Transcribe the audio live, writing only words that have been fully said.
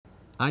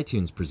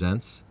iTunes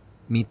presents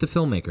Meet the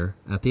Filmmaker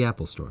at the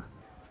Apple Store.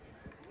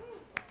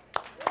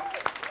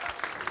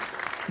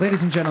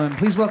 Ladies and gentlemen,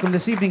 please welcome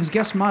this evening's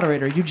guest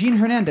moderator, Eugene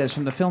Hernandez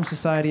from the Film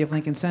Society of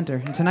Lincoln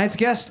Center, and tonight's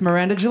guest,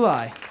 Miranda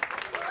July.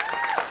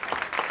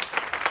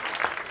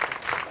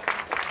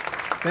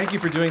 Thank you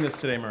for doing this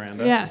today,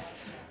 Miranda.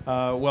 Yes.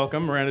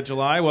 Welcome, Miranda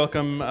July.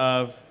 Welcome,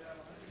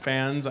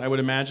 fans, I would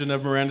imagine,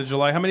 of Miranda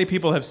July. How many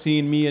people have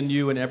seen Me and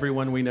You and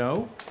Everyone We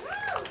Know?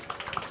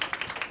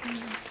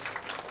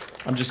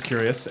 I'm just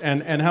curious.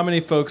 And how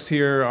many folks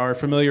here are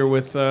familiar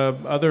with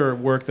other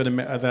work that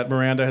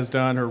Miranda has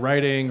done, her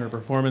writing, her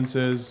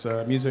performances,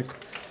 music?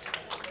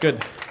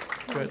 Good.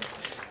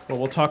 Well,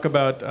 we'll talk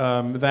about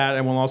that,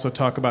 and we'll also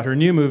talk about her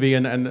new movie,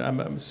 and I'm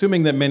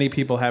assuming that many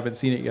people haven't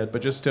seen it yet,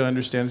 but just to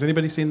understand, has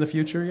anybody seen The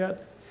Future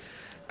yet?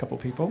 A couple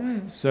people.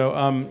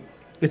 So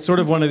it's sort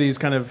of one of these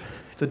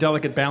it's a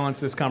delicate balance,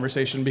 this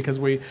conversation, because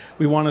we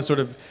want to sort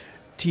of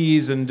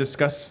tease and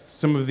discuss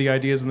some of the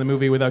ideas in the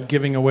movie without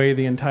giving away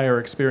the entire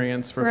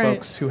experience for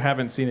folks who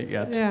haven't seen it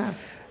yet. Yeah.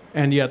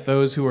 And yet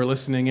those who are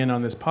listening in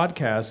on this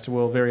podcast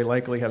will very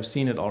likely have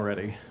seen it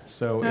already.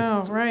 So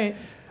right.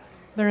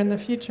 They're in the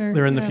future.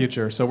 They're in the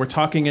future. So we're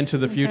talking into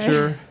the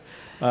future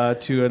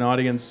to an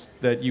audience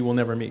that you will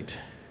never meet.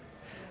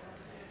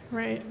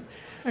 Right.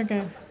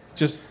 Okay.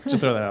 Just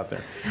throw that out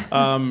there.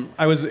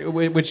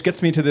 Which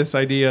gets me to this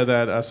idea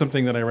that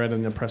something that I read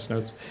in the press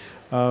notes.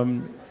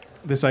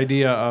 This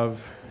idea of,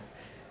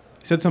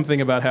 you said something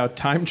about how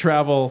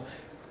traveling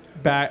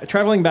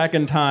back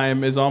in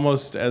time is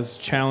almost as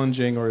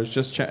challenging, or is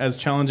just as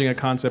challenging a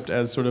concept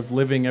as sort of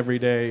living every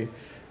day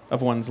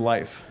of one's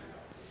life.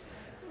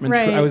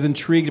 I was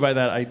intrigued by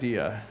that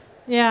idea.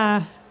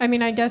 Yeah. I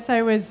mean, I guess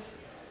I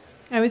was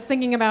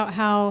thinking about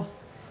how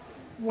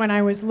when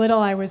I was little,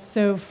 I was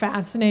so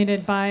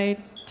fascinated by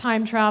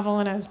time travel,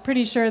 and I was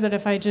pretty sure that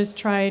if I just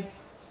tried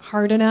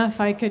hard enough,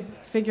 I could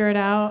figure it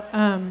out.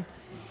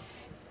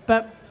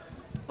 But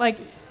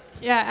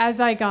as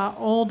I got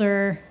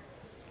older,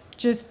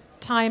 just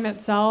time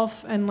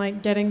itself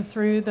and getting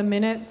through the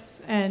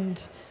minutes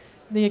and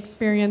the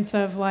experience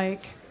of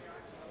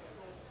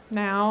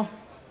now,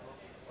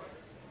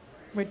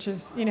 which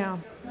is,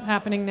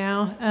 happening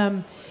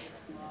now,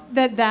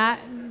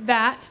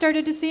 that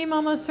started to seem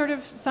almost sort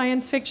of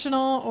science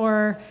fictional,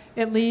 or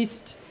at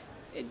least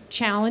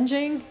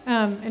challenging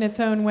in its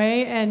own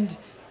way. And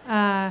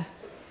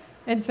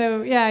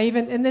so,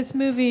 even in this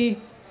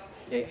movie,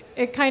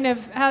 it kind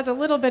of has a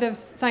little bit of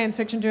science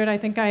fiction to it. I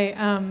think I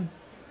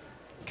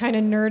kind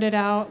of nerded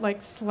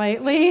out,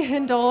 slightly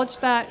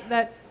indulged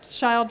that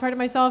child part of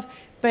myself,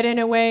 but in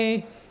a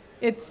way,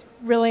 it's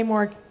really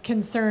more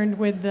concerned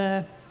with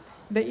the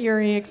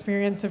eerie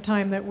experience of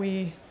time that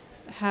we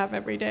have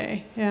every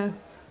day. Yeah.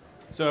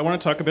 So I want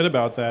to talk a bit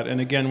about that,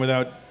 and again,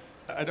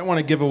 I don't want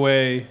to give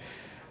away.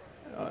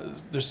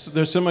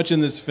 There's so much in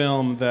this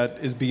film that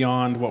is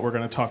beyond what we're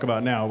going to talk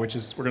about now, which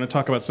is we're going to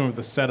talk about some of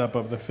the setup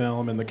of the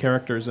film and the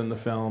characters in the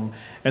film,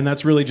 and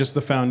that's really just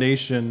the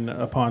foundation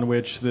upon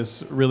which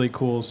this really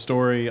cool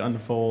story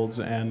unfolds,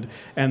 and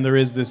there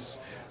is this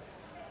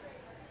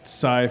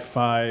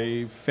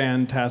sci-fi,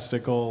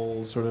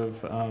 fantastical sort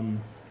of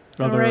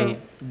other world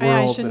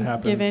I shouldn't that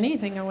happens. give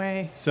anything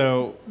away.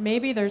 So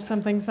maybe there's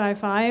something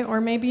sci-fi,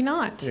 or maybe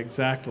not.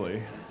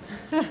 Exactly.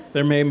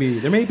 There may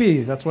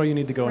be. That's why you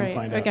need to go and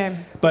find out. Okay.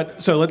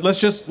 But so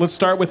let's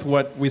start with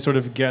what we sort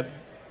of get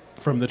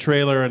from the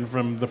trailer and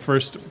from the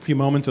first few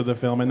moments of the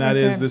film, and that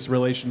is this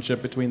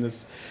relationship between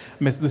this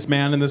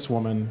man and this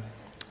woman,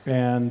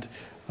 and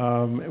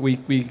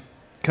we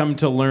come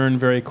to learn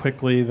very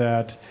quickly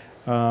that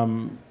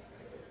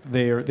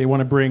they want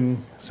to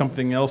bring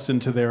something else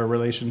into their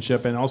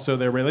relationship, and also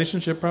their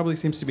relationship probably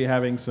seems to be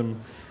having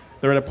some.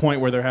 They're at a point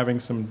where they're having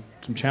some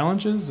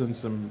challenges,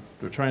 and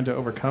they're trying to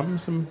overcome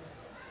some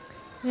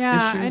issues,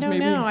 I don't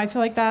maybe? know. I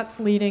feel like that's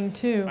leading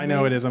too. I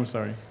know it is. I'm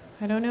sorry.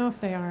 I don't know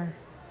if they are.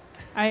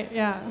 I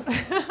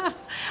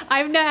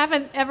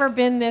haven't ever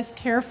been this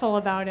careful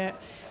about it,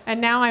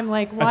 and now I'm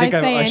like, why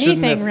say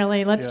anything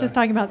really? Let's just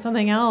talk about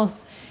something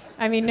else.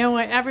 I mean,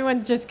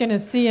 everyone's just going to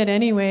see it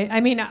anyway. I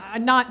mean,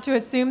 not to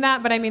assume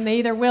that, but I mean, they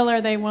either will or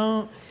they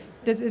won't.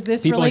 Is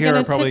this People really here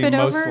going are to tip it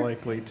most over?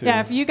 likely to. Yeah,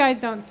 if you guys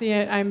don't see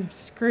it, I'm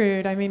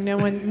screwed. I mean, no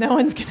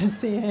one's going to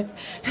see it.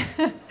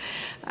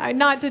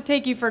 Not to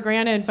take you for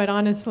granted, but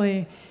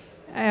honestly,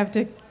 I have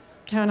to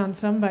count on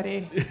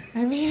somebody.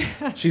 I mean,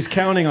 she's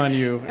counting on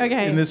you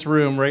in this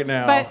room right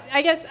now. But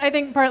I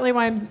think partly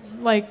why I'm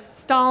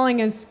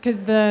stalling is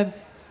because I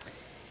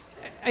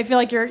feel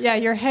like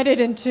you're headed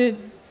into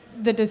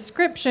the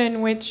description,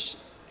 which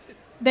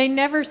they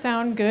never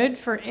sound good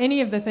for any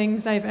of the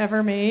things I've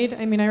ever made.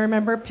 I mean, I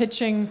remember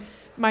pitching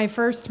my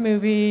first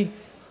movie,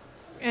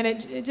 and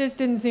it just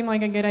didn't seem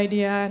like a good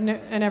idea,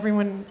 and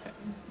everyone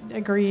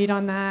agreed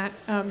on that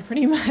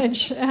pretty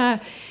much.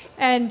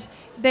 And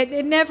that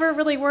it never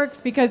really works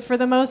because, for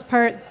the most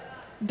part,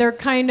 they're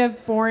kind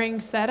of boring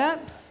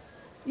setups.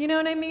 You know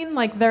what I mean?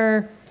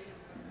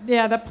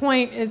 The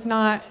point is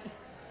not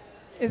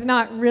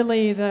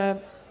really the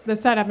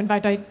setup. In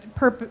fact, I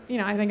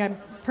think I'm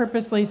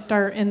purposely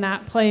start in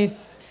that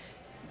place.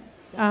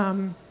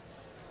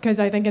 Because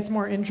I think it's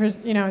more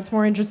it's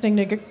more interesting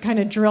to kind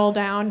of drill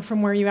down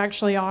from where you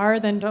actually are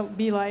than to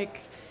be like,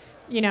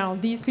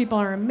 these people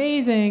are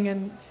amazing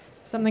and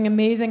something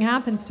amazing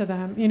happens to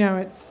them.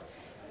 It's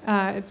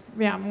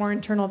more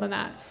internal than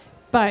that.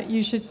 But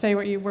you should say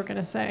what you were going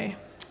to say.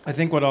 I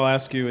think what I'll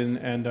ask you,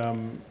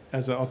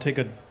 I'll take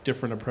a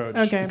different approach,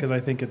 okay, because I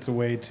think it's a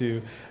way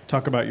to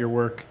talk about your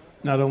work,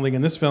 not only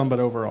in this film but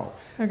overall.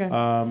 Okay.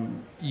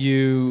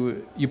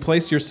 You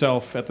place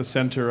yourself at the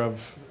center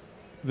of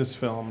this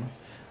film,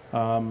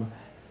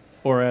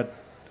 or at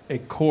a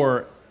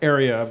core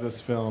area of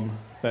this film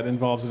that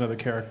involves another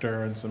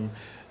character and some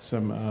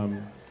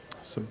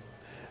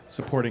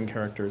supporting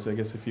characters, I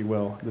guess, if you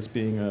will. This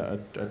being a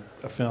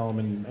film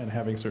and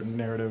having certain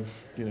narrative,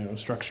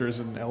 structures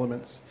and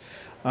elements,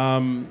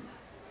 and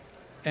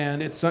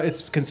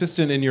it's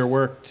consistent in your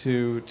work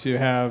to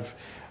have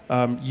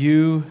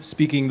you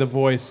speaking the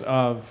voice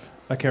of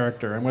a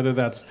character, and whether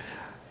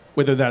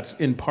that's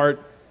in part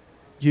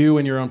you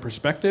and your own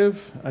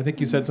perspective. I think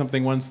you said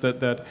something once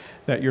that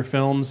your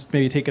films,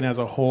 maybe taken as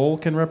a whole,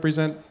 can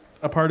represent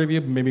a part of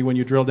you. Maybe when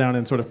you drill down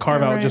and sort of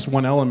carve out just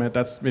one element,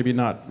 that's maybe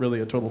not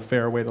really a total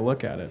fair way to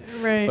look at it.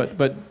 Right.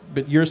 But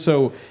you're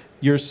so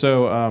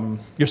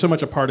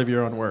much a part of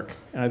your own work,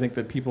 and I think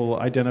that people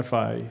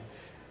identify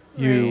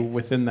you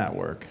within that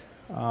work,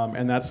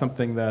 and that's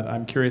something that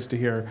I'm curious to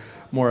hear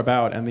more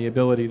about, and the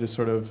ability to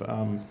sort of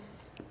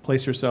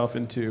place yourself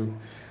into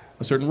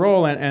a certain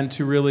role and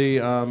to really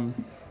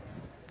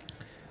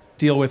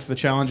deal with the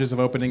challenges of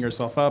opening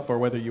yourself up, or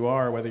whether you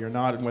are, or whether you're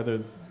not, and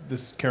whether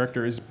this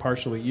character is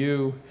partially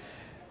you.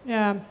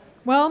 Yeah.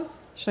 Well,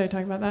 should I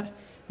talk about that?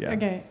 Yeah.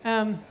 Okay.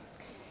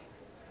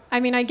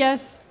 I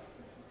guess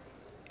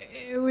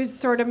it was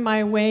sort of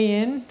my way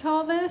into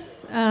all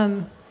this.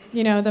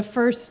 The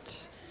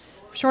first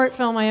short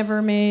film I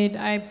ever made,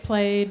 I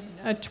played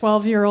a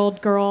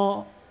 12-year-old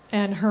girl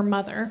and her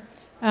mother.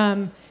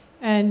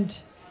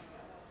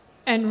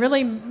 And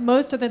really,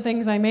 most of the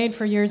things I made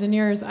for years and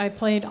years, I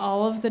played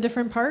all of the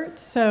different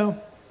parts. So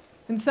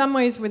in some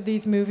ways with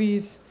these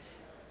movies,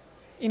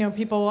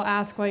 people will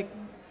ask, like,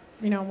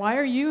 why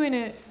are you in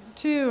it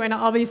too? And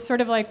I'll be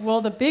sort of like, well,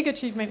 the big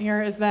achievement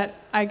here is that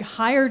I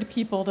hired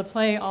people to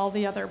play all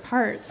the other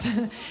parts,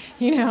 and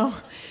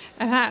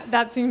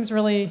that seems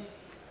really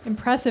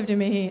impressive to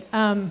me.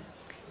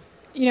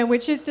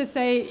 Which is to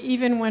say,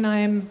 even when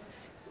I'm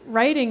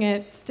writing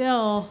it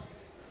still,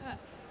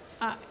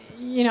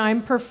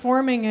 I'm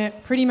performing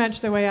it pretty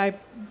much the way I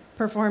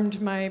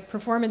performed my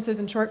performances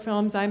in short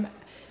films. I'm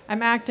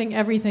acting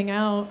everything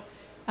out,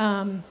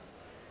 and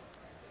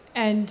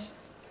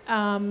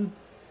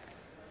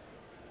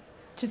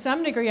to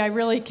some degree, I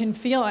really can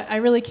feel it. I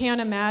really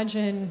can't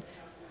imagine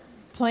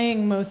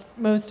playing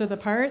most of the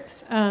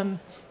parts,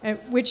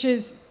 which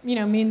is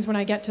means when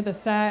I get to the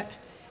set,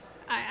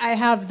 I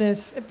have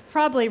this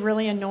probably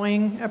really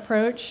annoying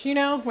approach,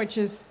 which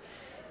is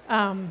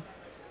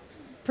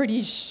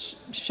pretty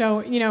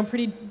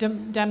pretty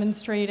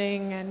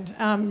demonstrating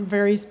and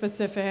very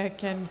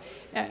specific, and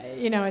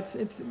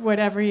it's what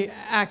every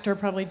actor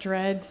probably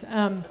dreads.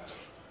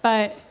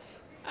 But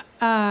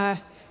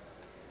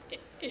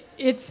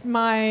it's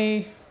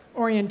my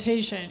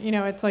orientation.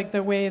 It's like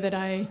the way that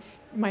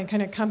my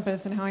kind of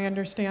compass and how I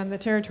understand the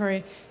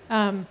territory.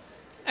 To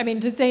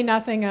say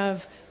nothing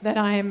of that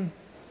I'm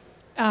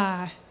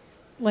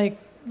like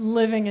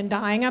living and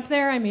dying up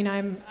there.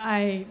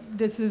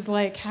 This is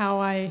like how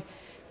I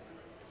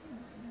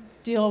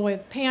deal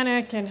with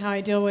panic and how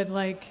I deal with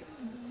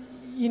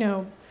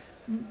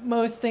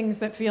most things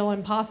that feel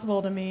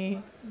impossible to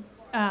me.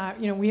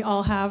 We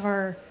all have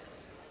our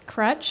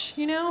crutch,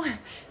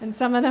 and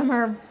some of them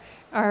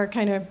are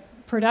kind of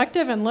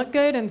productive and look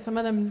good, and some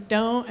of them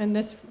don't. And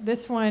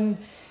this one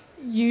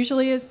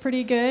usually is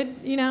pretty good,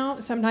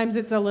 Sometimes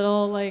it's a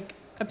little like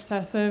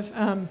obsessive,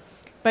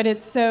 but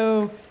it's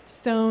so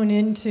sewn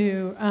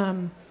into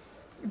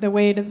the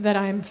way that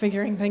I'm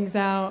figuring things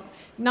out.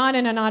 Not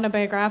in an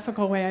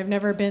autobiographical way. I've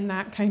never been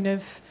that kind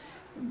of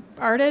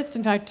artist.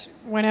 In fact,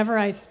 whenever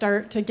I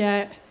start to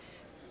get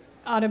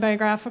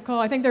autobiographical,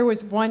 I think there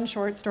was one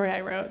short story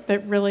I wrote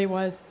that really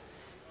was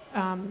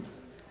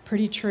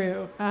pretty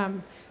true.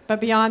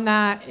 But beyond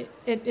that,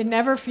 it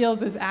never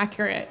feels as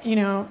accurate.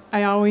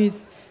 I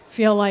always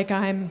feel like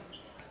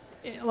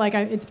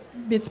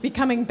it's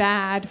becoming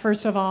bad,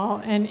 first of all,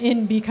 and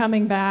in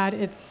becoming bad,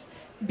 it's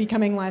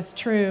becoming less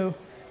true,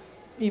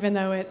 even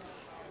though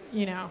it's,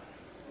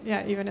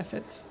 even if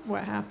it's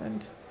what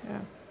happened. Yeah.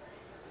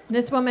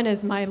 This woman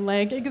is my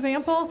leg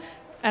example,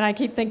 and I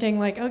keep thinking,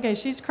 like, okay,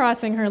 she's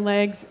crossing her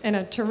legs in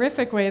a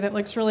terrific way that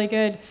looks really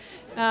good.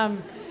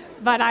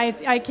 But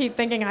I keep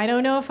thinking, I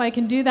don't know if I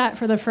can do that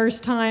for the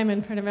first time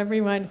in front of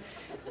everyone.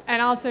 And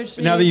also,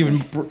 now that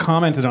you've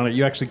commented on it,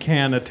 you actually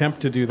can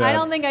attempt to do that. I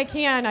don't think I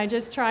can. I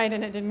just tried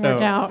and it didn't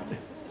work out.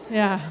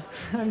 Yeah,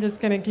 I'm just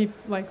going to keep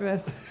like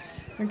this.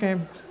 Okay.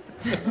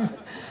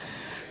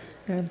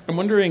 Good. I'm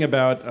wondering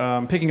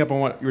about picking up on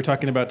what you were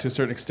talking about to a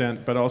certain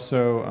extent, but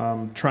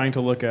also trying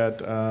to look at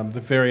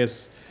the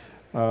various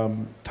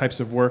types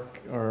of work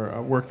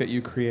or work that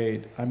you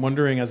create. I'm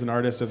wondering, as an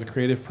artist, as a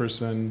creative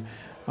person,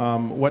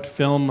 what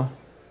film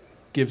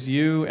gives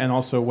you, and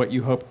also what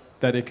you hope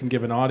that it can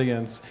give an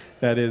audience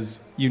that is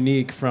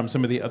unique from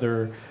some of the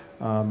other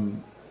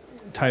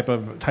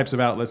types of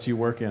outlets you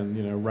work in.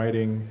 You know,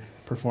 writing,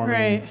 performing.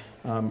 Right.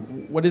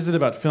 What is it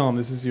about film?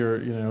 This is your,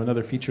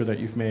 another feature that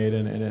you've made,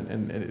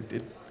 and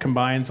it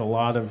combines a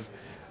lot of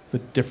the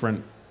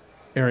different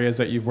areas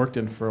that you've worked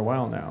in for a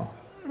while now.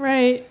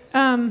 Right.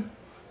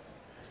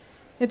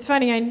 It's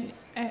funny,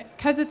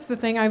 because it's the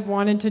thing I've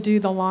wanted to do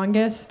the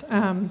longest.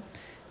 When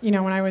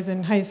I was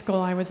in high school,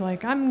 I was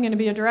like, I'm going to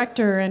be a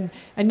director, and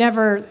I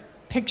never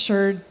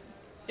pictured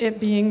it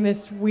being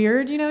this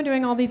weird,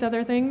 doing all these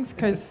other things,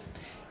 because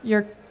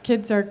your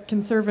kids are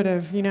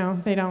conservative, they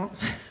don't,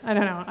 I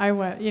don't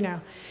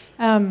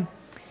know,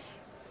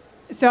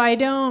 so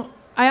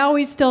I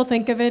always still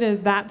think of it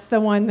as that's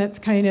the one that's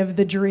kind of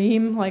the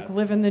dream, like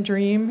living the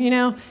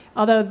dream,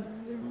 although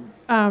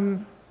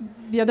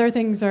the other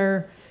things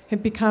have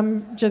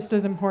become just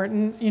as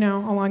important,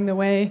 along the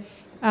way.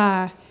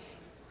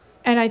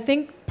 And I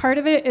think part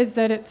of it is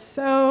that it's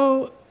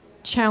so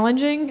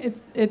challenging.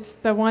 It's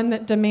the one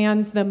that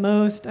demands the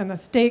most, and the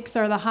stakes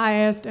are the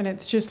highest, and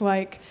it's just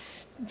like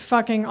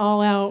fucking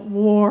all out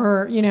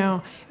war,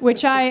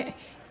 which I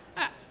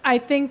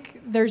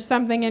think there's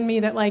something in me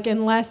that, like,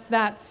 unless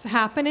that's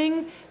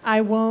happening,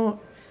 I won't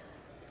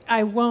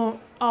go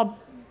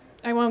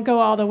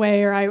all the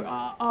way, or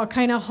I'll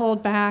kind of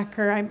hold back,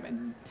 or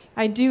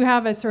I do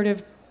have a sort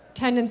of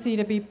tendency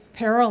to be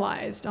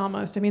paralyzed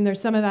almost. I mean, there's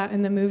some of that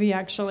in the movie,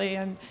 actually,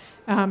 and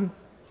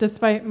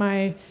despite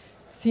my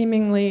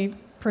seemingly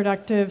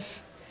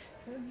productive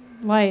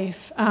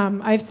life,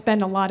 I've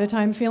spent a lot of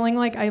time feeling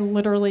like I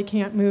literally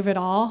can't move at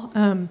all.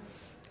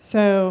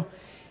 So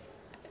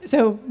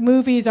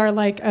movies are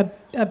like a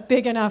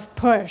big enough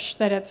push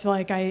that it's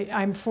like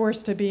I'm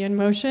forced to be in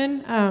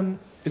motion.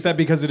 Is that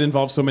because it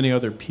involves so many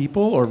other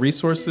people or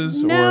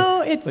resources? No,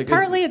 or, it's like,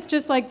 partly it's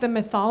just like the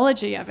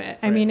mythology of it.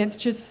 I mean, it's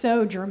just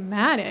so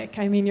dramatic.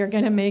 I mean, you're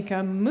going to make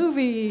a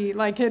movie.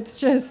 Like, it's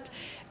just,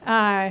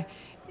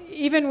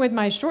 even with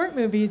my short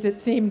movies, it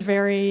seemed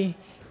very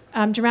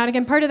dramatic.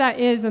 And part of that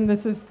is, and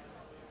this is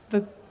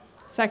the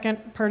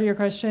second part of your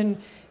question,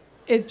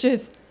 is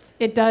just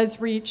it does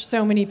reach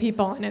so many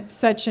people, and it's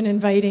such an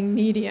inviting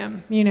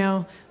medium,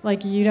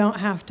 like you don't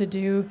have to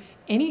do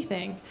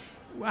anything.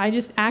 I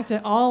just act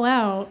it all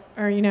out,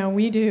 or,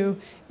 we do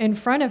in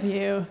front of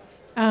you.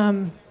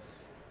 And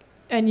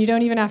you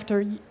don't even have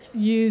to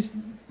use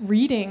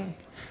reading,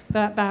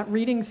 that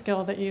reading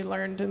skill that you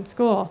learned in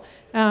school.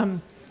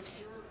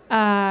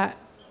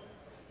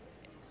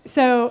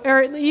 So,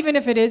 or even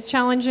if it is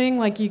challenging,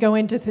 like you go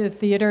into the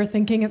theater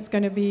thinking it's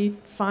going to be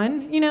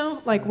fun,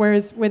 like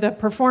whereas with a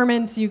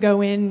performance, you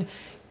go in,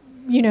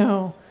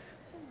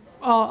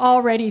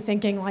 already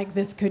thinking like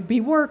this could be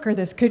work, or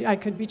I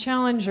could be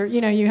challenged, or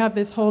you have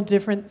this whole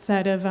different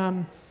set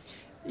of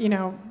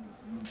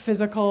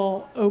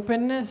physical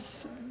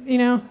openness,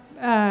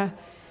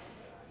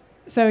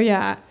 so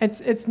yeah,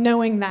 it's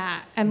knowing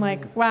that, and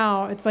like,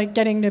 wow, it's like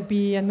getting to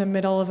be in the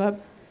middle of a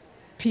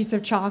piece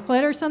of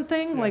chocolate or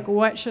something. Like,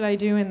 what should I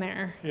do in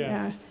there?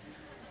 Yeah.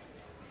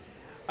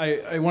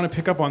 I want to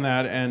pick up on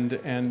that,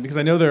 and because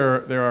I know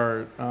there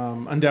are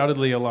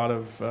undoubtedly a lot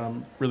of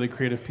really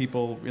creative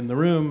people in the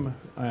room,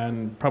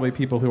 and probably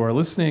people who are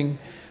listening.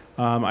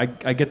 I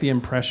get the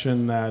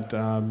impression that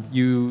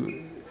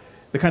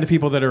the kind of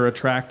people that are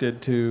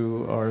attracted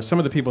to, or some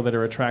of the people that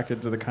are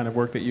attracted to the kind of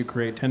work that you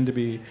create, tend to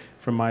be,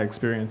 from my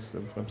experience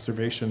of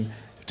observation,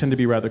 tend to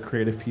be rather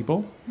creative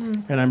people,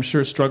 and I'm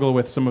sure struggle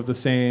with some of the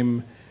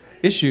same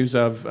issues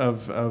of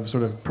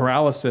sort of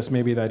paralysis,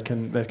 maybe that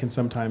can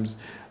sometimes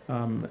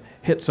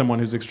hit someone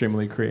who's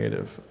extremely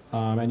creative.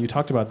 And you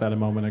talked about that a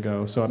moment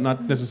ago. So I'm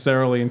not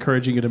necessarily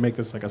encouraging you to make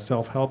this like a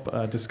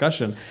self-help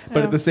discussion,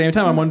 but at the same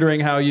time, I'm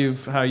wondering how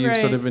you've Right.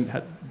 sort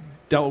of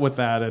dealt with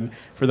that. And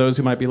for those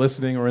who might be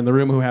listening or in the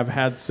room who have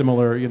had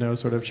similar,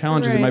 sort of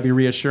challenges, it Right. might be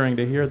reassuring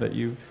to hear that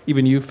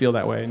even you feel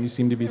that way, and you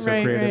seem to be so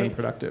Right, creative right. and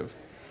productive.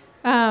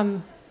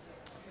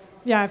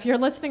 Yeah, if you're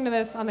listening to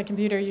this on the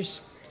computer,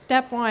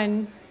 step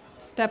one,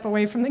 step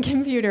away from the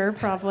computer,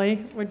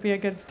 probably would be a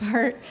good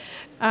start.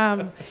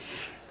 I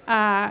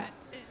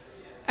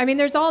mean,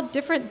 there's all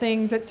different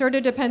things. It sort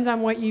of depends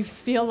on what you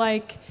feel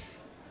like,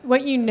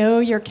 what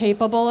you're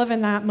capable of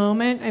in that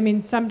moment. I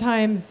mean,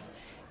 sometimes,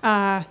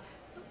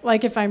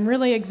 like if I'm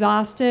really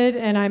exhausted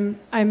and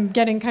I'm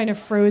getting kind of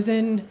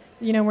frozen,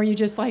 where you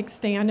just like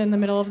stand in the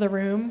middle of the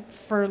room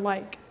for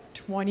like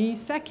 20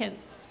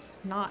 seconds.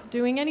 Not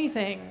doing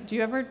anything.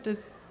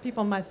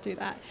 People must do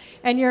that.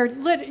 And you're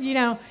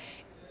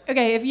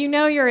okay, if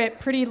you're at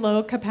pretty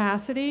low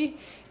capacity,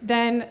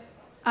 then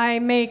I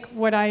make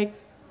what I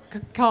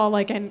call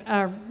like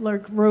a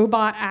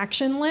robot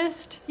action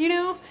list,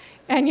 and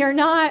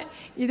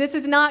this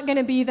is not going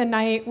to be the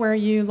night where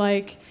you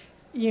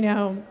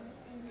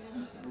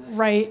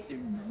write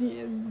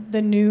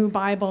the new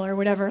Bible or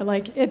whatever.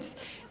 Like it's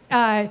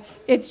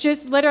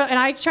just literal, and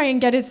I try and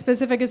get as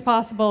specific as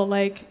possible,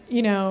 like,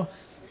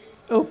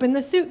 open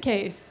the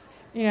suitcase,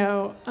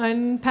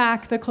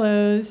 unpack the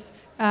clothes,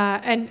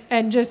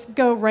 and just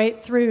go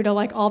right through to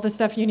like all the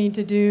stuff you need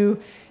to do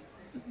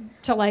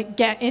to like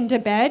get into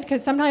bed.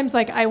 Because sometimes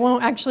like I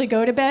won't actually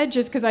go to bed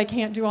just because I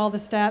can't do all the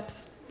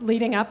steps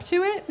leading up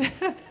to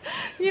it.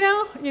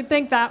 You'd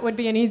think that would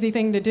be an easy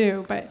thing to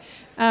do, but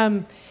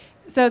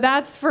so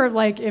that's for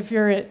like if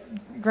you're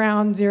at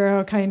ground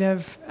zero kind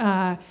of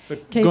so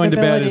going to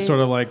bed is sort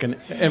of like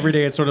every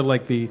day it's sort of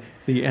like the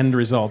end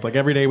result. Like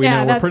every day we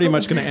know we're pretty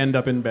much going to end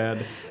up in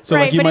bed. So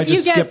right, like you but might if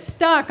just you skip. get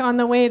stuck on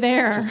the way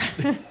there,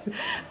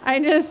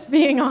 I'm just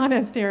being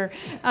honest here.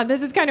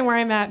 This is kind of where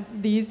I'm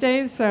at these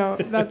days, so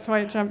that's why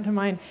it jumped to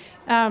mind.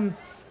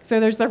 So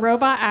there's the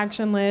robot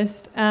action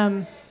list.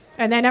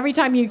 And then every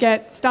time you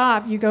get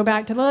stopped, you go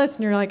back to the list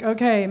and you're like,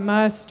 okay,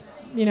 must,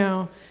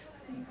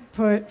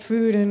 put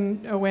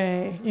food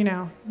away,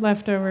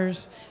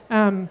 leftovers.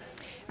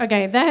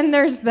 Okay, then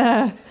there's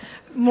the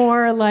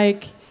more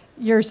like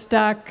you're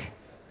stuck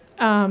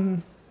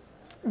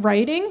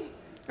writing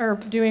or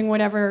doing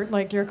whatever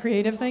like your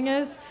creative thing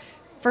is.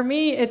 For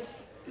me,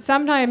 it's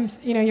sometimes,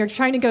 you're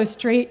trying to go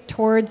straight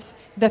towards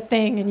the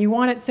thing and you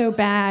want it so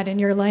bad and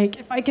you're like,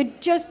 if I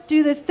could just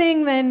do this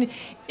thing, then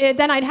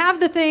I'd have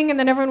the thing and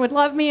then everyone would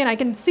love me and I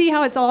can see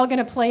how it's all going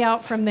to play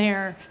out from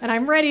there and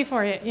I'm ready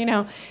for it,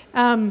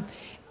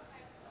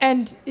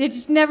 and you're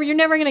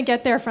never going to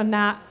get there from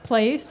that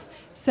place.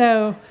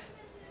 So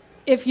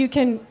if you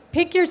can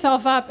pick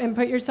yourself up and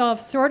put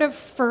yourself sort of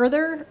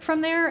further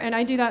from there, and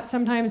I do that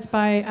sometimes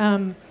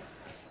by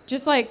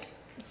just like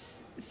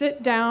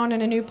sit down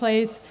in a new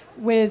place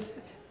with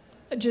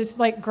just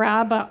like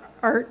grab a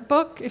art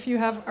book if you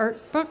have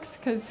art books,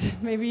 because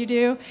maybe you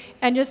do,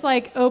 and just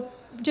like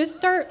just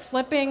start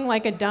flipping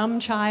like a dumb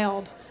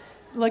child,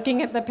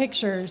 looking at the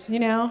pictures,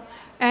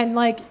 and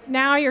like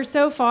now you're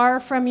so far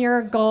from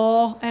your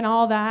goal and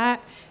all that,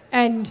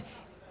 and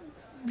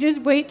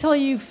just wait till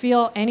you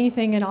feel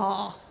anything at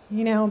all,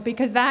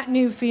 because that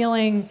new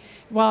feeling,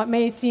 while it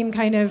may seem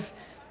kind of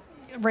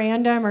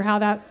random or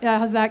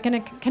how's that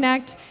going to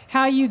connect,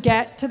 how you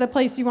get to the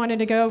place you wanted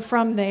to go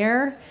from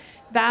there,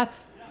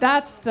 that's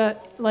the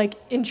like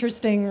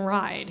interesting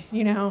ride,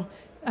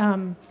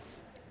 and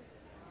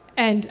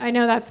I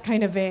know that's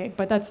kind of vague,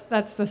 but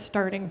that's the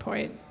starting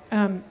point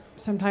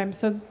sometimes.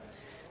 So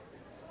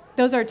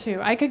those are two.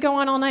 I could go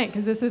on all night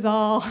because this is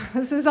all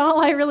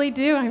I really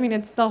do. I mean,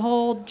 it's the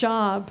whole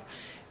job,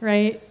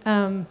 right?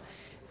 And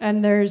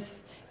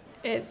it's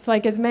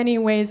like as many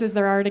ways as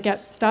there are to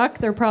get stuck,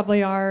 there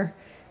probably are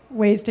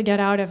ways to get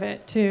out of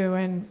it too.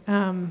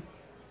 And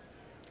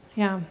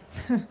yeah.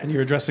 And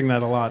you're addressing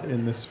that a lot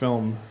in this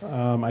film,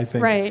 I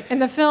think. Right. In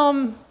the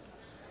film,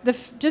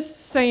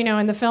 just so you know,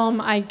 in the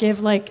film, I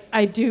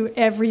do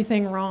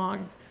everything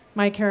wrong,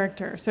 my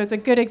character. So it's a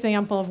good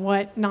example of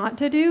what not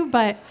to do.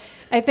 But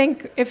I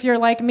think if you're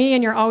like me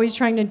and you're always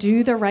trying to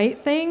do the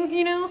right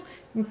thing,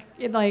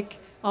 like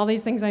all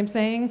these things I'm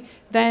saying,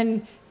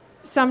 then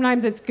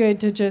sometimes it's good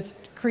to just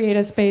create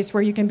a space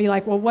where you can be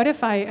like, well, what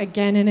if I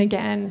again and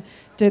again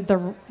did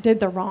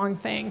the wrong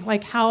thing?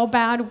 Like, how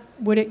bad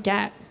would it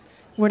get?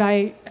 Would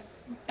I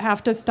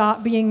have to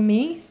stop being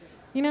me?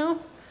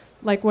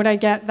 Like, would I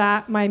get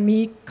my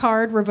me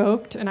card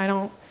revoked and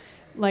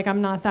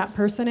I'm not that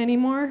person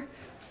anymore?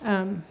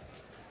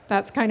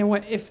 That's kind of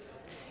what, if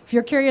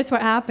you're curious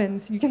what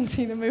happens, you can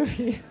see the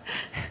movie.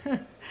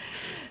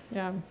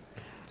 Yeah.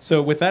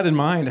 So with that in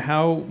mind,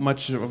 how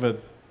much of a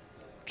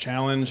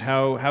challenge,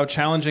 how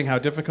challenging, how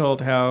difficult,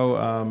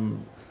 how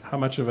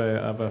much of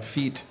a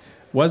feat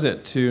was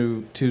it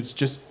to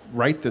just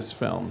write this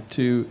film,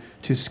 to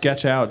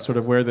sketch out sort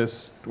of where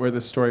this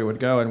story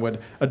would go and would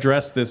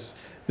address this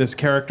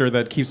character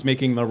that keeps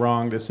making the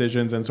wrong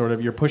decisions, and sort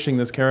of you're pushing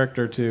this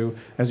character to,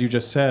 as you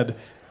just said,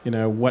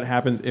 what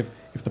happens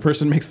if the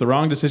person makes the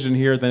wrong decision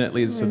here, then it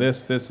leads to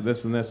this,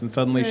 and this, and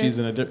suddenly she's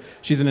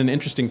in an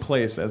interesting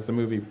place as the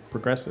movie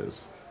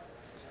progresses.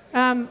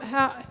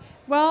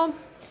 Well,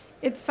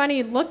 it's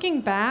funny, looking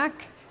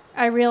back,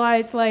 I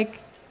realized like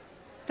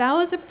that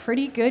was a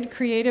pretty good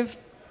creative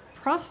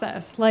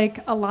process. Like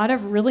a lot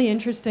of really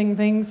interesting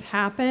things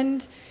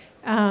happened.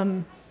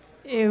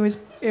 It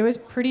was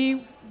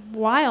pretty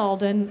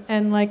wild,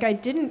 and like I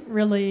didn't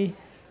really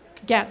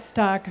get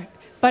stuck,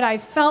 but I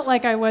felt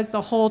like I was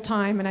the whole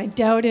time, and I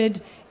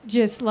doubted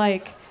just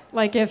like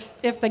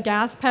if the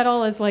gas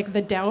pedal is like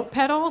the doubt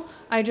pedal,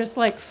 I just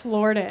like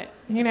floored it,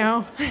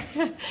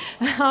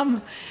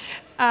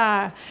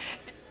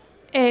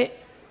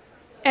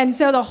 And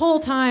so the whole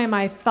time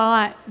I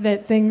thought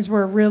that things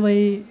were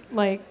really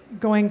like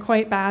going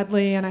quite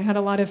badly, and I had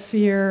a lot of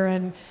fear,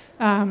 and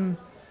that's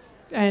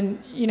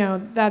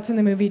in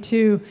the movie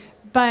too.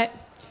 But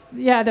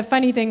yeah, the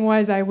funny thing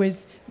was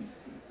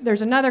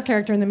there's another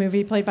character in the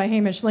movie played by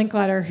Hamish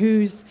Linklater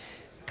who's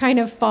kind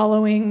of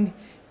following,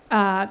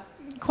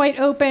 quite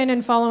open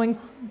and following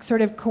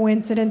sort of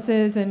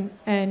coincidences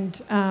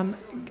and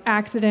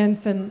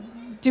accidents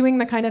and doing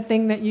the kind of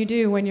thing that you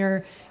do when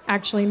you're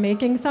actually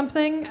making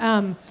something.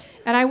 And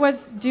I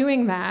was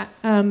doing that.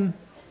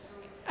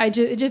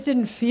 It just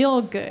didn't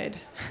feel good.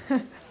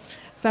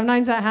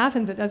 sometimes that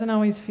happens. It doesn't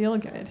always feel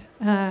good,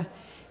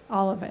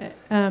 all of it.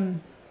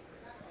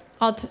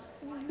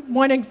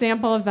 One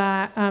example of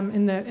that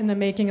in the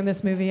making of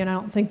this movie, and I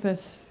don't think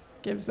this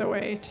gives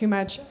away too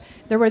much.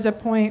 There was a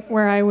point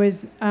where I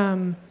was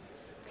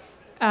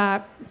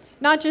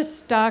not just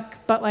stuck,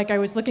 but like I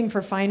was looking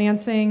for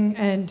financing,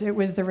 and it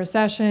was the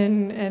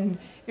recession, and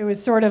it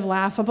was sort of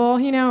laughable.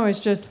 It was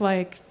just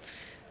like,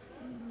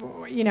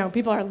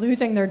 people are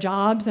losing their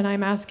jobs, and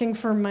I'm asking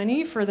for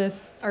money for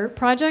this art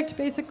project,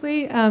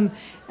 basically. So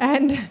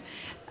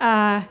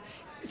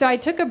I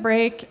took a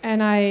break,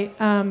 and I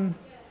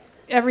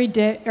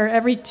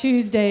every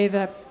Tuesday,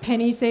 the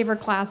Penny Saver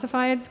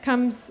Classifieds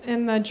comes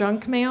in the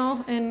junk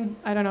mail, and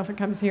I don't know if it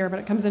comes here, but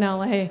it comes in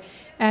LA.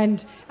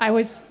 And I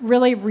was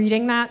really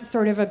reading that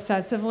sort of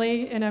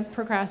obsessively in a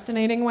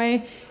procrastinating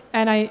way,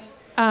 and I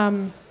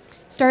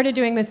started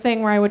doing this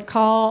thing where I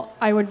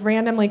would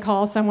randomly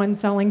call someone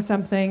selling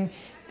something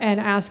and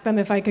ask them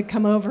if I could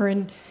come over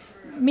and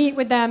meet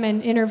with them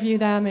and interview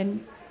them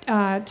and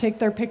take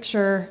their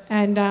picture.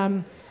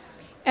 And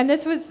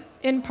this was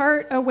in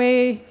part a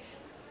way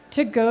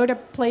to go to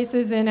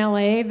places in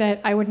LA that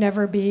I would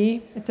never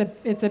be.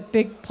 It's a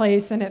big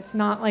place, and it's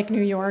not like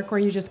New York where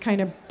you just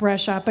kind of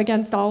brush up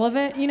against all of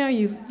it.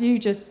 You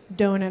just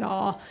don't at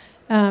all.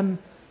 And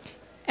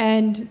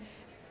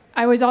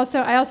I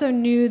also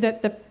knew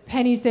that the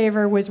Penny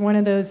Saver was one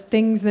of those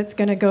things that's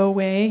going to go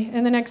away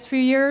in the next few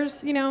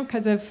years,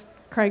 because of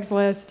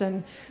Craigslist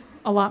and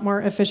a lot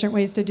more efficient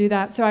ways to do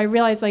that. So I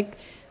realized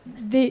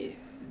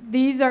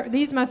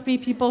these must be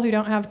people who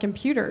don't have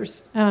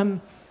computers.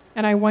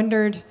 And I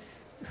wondered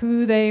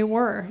who they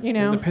were,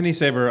 And the Penny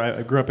Saver,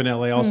 I grew up in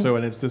LA also,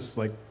 and it's this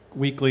like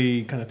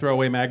weekly kind of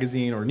throwaway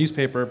magazine or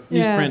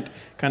newsprint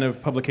kind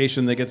of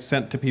publication that gets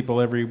sent to people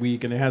every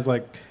week, and it has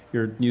like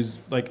your news,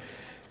 like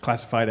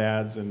classified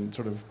ads and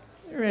sort of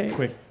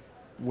quick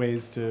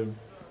ways to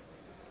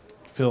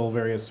fill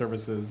various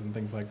services and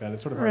things like that.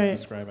 It's sort of hard to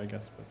describe, I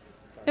guess. But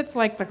it's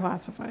like the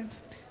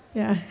classifieds.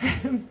 Yeah.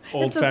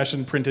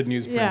 Old-fashioned printed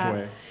newsprint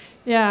way.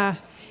 Yeah.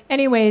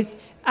 Anyways,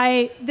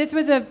 this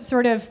was a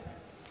sort of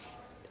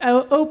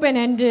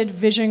open-ended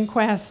Vision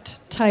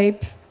Quest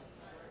type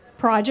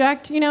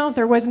project.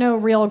 There was no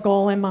real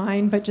goal in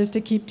mind, but just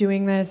to keep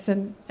doing this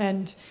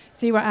and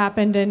see what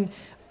happened. And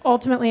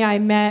ultimately, I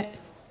met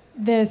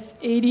this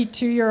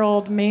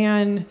 82-year-old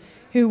man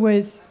who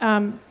was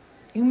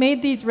who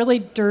made these really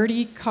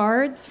dirty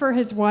cards for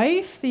his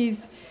wife.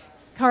 These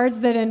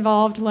cards that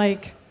involved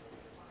like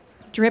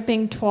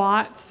dripping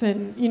twats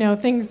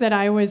and things that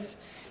I was.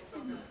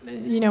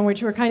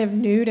 Which were kind of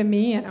new to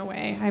me in a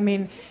way. I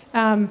mean,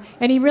 and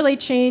he really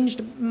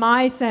changed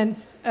my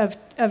sense of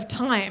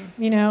time,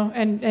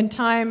 and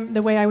time,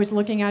 the way I was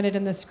looking at it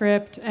in the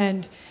script.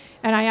 And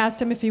I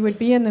asked him if he would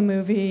be in the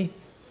movie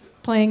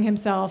playing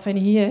himself, and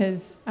he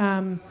is.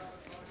 And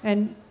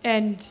he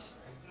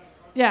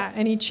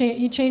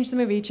changed the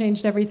movie. He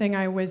changed everything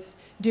I was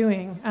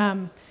doing.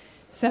 I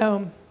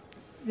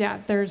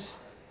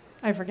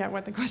forget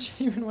what the question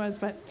even was,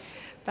 but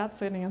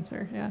that's an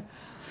answer, yeah.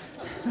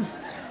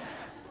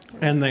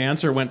 And the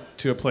answer went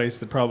to a place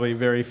that probably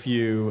very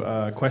few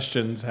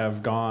questions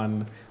have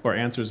gone or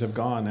answers have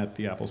gone at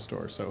the Apple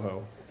Store,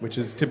 Soho, which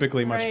is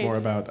typically much more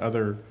about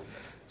other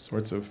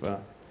sorts of...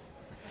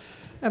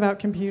 about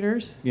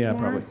computers? Yeah,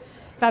 more? Probably.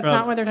 That's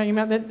not what they're talking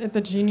about at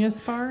the Genius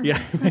Bar?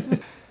 Yeah.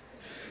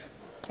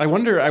 I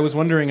was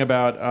wondering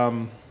about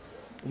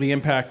the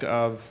impact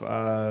of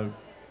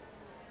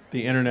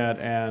the internet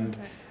and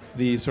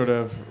the sort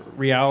of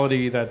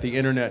reality that the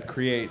internet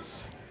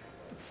creates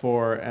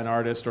for an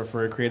artist or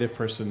for a creative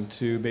person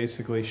to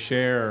basically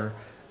share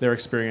their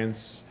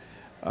experience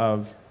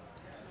of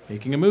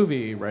making a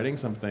movie, writing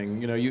something.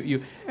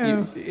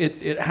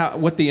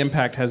 What the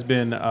impact has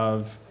been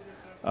of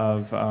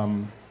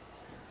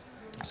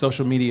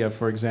social media,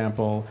 for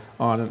example,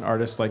 on an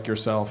artist like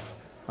yourself,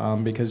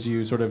 because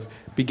you sort of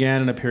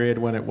began in a period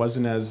when it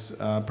wasn't as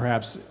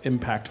perhaps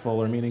impactful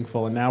or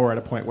meaningful, and now we're at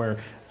a point where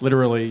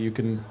literally you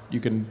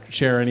can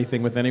share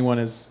anything with anyone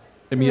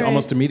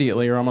almost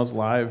immediately or almost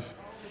live.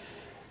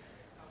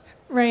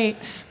 Right.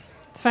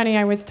 It's funny,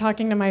 I was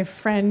talking to my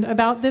friend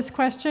about this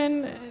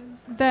question,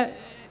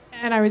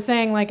 and I was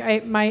saying,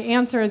 my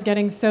answer is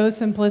getting so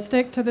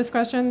simplistic to this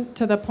question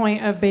to the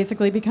point of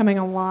basically becoming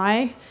a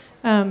lie,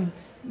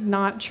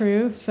 not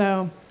true.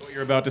 So what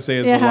you're about to say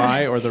is the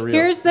lie or the real?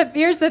 Here's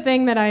the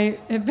thing that I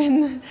have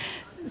been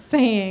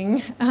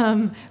saying,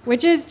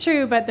 which is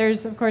true, but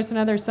there's, of course,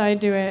 another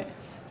side to it.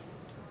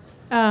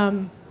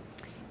 The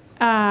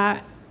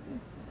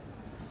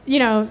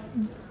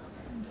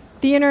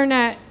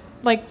internet,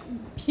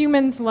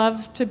 humans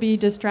love to be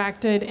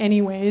distracted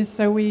anyways,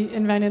 so we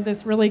invented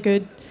this really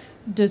good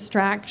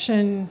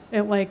distraction.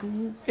 It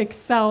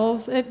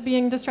excels at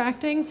being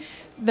distracting.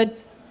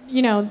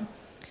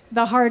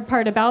 The hard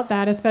part about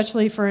that,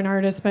 especially for an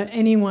artist, but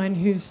anyone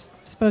who's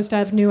supposed to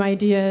have new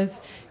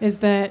ideas, is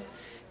that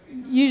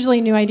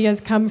usually new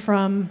ideas come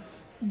from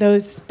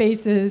those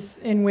spaces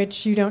in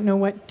which you don't know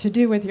what to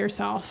do with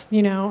yourself,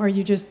 or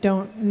you just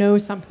don't know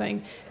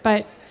something.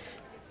 But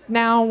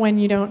now when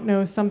you don't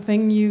know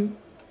something, you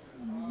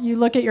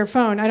look at your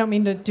phone. I don't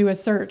mean to do a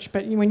search,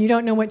 but when you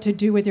don't know what to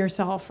do with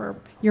yourself, or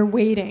you're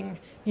waiting,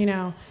 you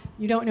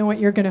don't know what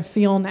you're going to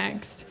feel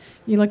next.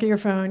 You look at your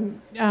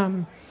phone,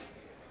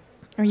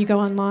 or you go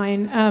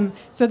online.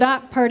 So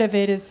that part of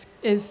it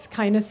is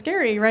kind of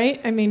scary,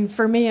 right? I mean,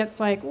 for me, it's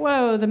like,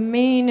 whoa, the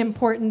main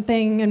important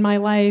thing in my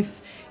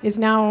life is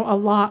now a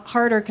lot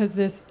harder because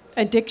this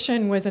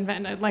addiction was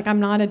invented. Like, I'm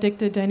not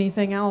addicted to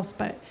anything else,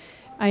 but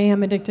I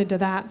am addicted to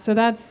that. So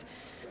that's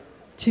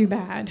too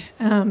bad.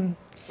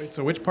 Wait,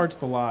 so which part's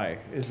the lie?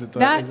 Is it the...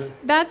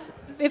 That's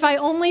if I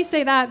only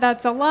say that,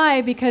 that's a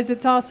lie, because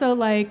it's also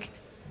like,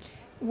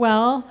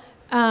 well,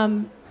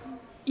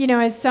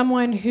 as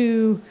someone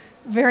who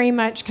very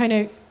much kind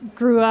of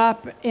grew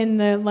up in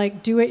the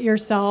like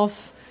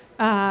do-it-yourself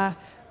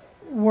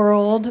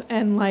world,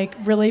 and like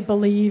really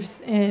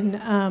believes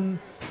in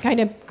kind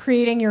of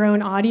creating your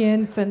own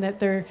audience, and that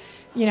there,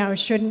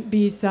 shouldn't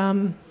be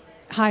some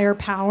higher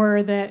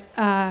power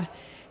that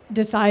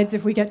decides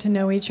if we get to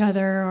know each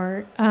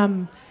other,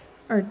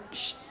 or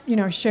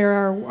share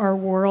our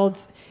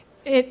worlds.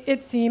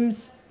 It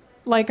seems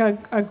like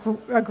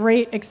a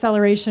great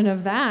acceleration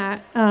of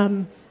that,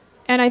 and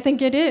I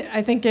think it is.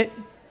 I think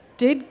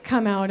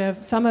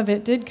some of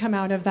it did come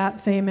out of that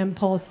same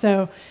impulse.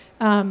 So,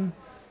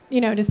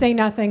 to say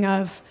nothing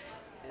of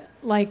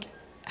like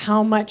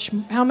how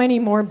many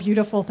more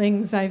beautiful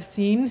things I've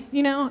seen,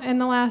 in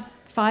the last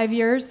 5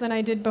 years than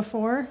I did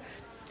before.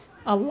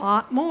 A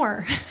lot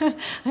more.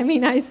 I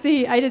mean, I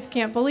just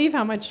can't believe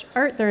how much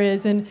art there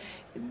is. And,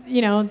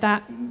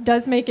 that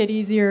does make it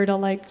easier to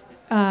like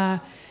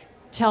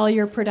tell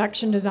your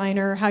production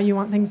designer how you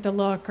want things to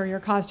look, or your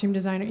costume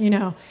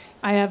designer.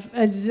 I have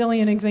a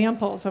zillion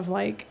examples of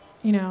like,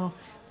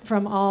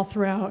 from all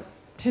throughout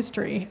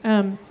history.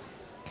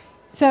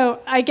 So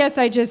I guess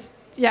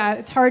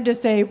it's hard to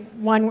say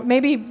one.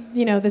 Maybe,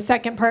 the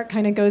second part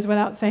kind of goes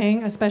without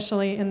saying,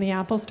 especially in the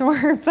Apple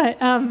Store. But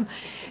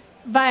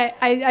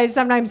I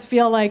sometimes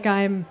feel like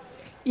I'm,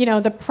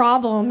 the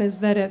problem is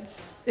that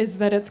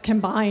it's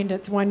combined.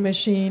 It's one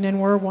machine, and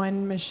we're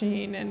one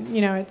machine, and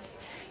it's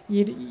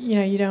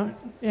you don't.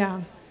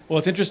 Yeah. Well,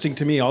 it's interesting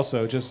to me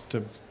also, just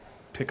to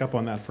pick up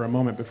on that for a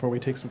moment before we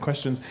take some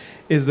questions,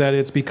 is that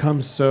it's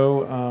become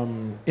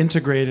so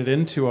integrated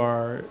into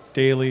our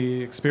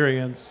daily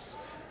experience,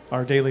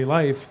 our daily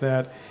life,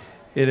 that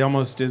it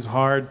almost is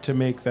hard to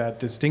make that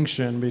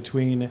distinction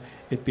between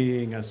it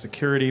being a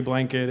security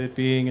blanket, it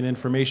being an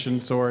information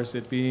source,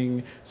 it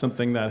being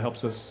something that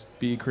helps us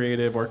be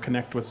creative or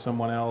connect with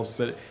someone else.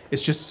 That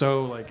it's just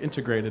so like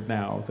integrated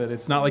now that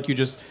it's not like you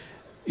just,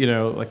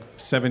 like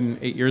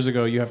 7-8 years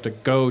ago, you have to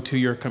go to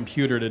your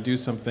computer to do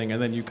something,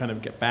 and then you kind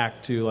of get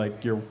back to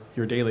like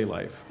your daily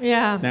life.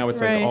 Yeah. Now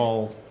it's right. like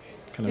all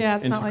kind of Yeah,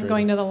 it's integrated. not like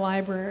going to the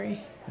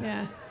library.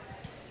 Yeah.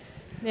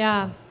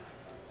 Yeah.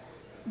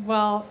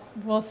 Well,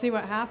 we'll see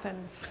what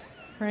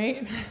happens,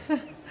 right?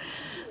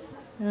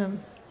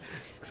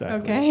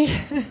 Exactly.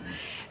 Okay.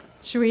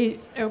 Should we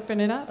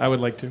open it up? I would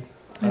like to.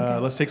 Okay.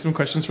 Let's take some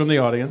questions from the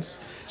audience.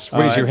 Just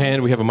raise your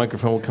hand. We have a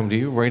microphone. We'll come to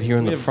you right here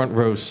in the front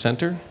row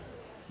center.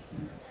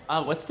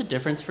 What's the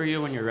difference for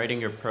you when you're writing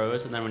your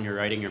prose and then when you're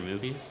writing your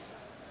movies?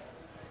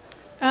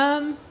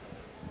 Well,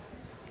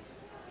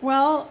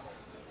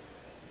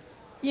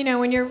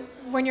 when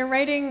you're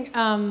writing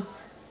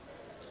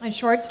a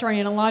short story,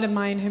 and a lot of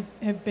mine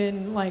have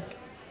been like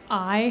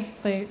I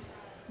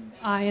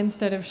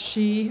instead of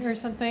she or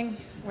something,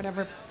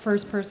 whatever,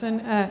 first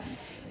person.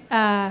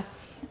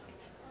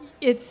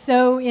 It's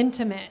so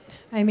intimate.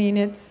 I mean,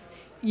 it's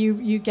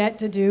you get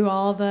to do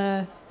all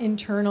the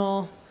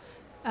internal.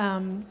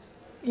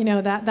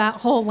 That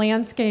whole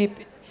landscape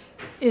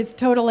is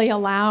totally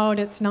allowed.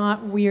 It's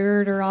not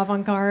weird or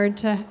avant-garde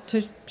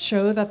to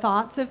show the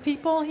thoughts of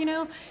people,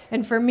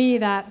 And for me,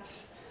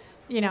 that's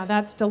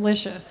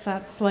delicious.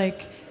 That's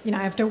like,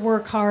 I have to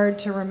work hard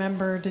to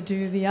remember to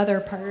do the other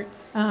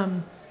parts.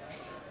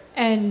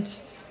 And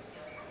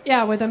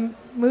yeah, with a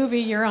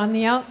movie, you're on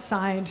the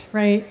outside,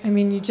 right? I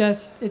mean, it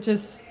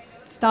just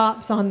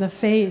stops on the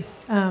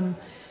face.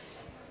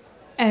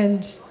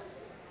 And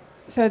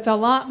so it's a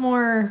lot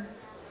more,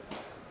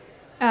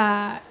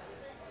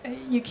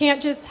 you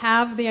can't just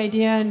have the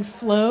idea and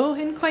flow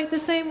in quite the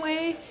same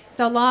way. It's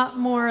a lot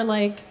more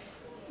like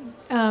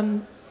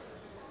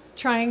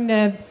trying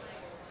to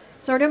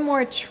sort of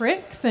more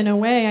tricks in a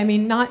way. I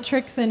mean, not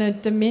tricks in a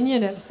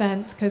diminutive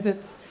sense, because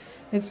it's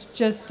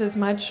just as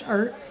much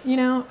art,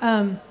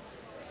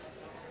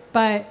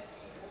 But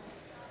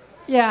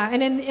yeah,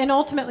 and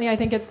ultimately, I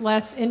think it's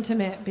less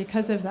intimate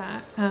because of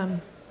that.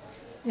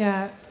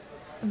 Yeah.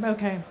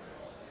 Okay.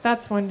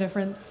 That's one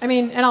difference. I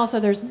mean, and also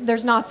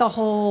there's not the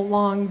whole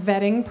long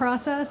vetting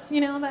process,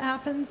 that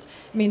happens.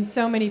 I mean,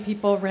 so many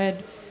people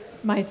read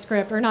my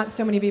script, or not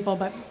so many people,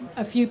 but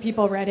a few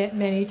people read it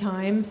many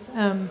times.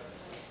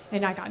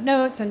 And I got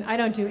notes, and I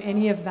don't do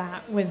any of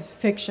that with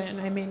fiction.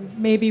 I mean,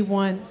 maybe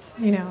once,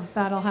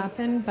 that'll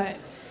happen, but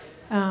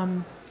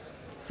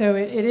so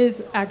it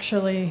is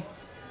actually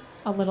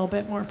a little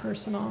bit more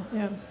personal,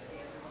 yeah.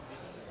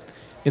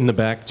 In the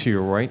back to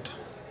your right.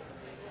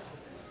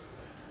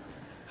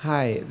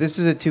 Hi, this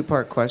is a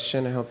two-part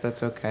question. I hope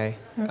that's okay.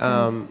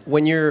 Okay.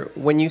 When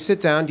you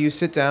sit down, do you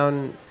sit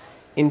down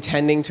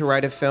intending to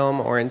write a film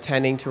or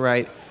intending to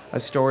write a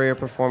story or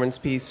performance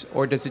piece,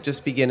 or does it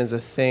just begin as a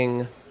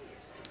thing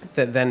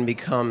that then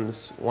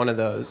becomes one of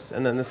those?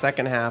 And then the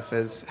second half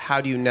is,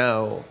 how do you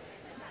know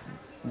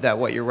that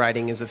what you're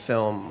writing is a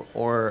film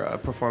or a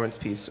performance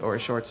piece or a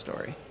short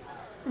story?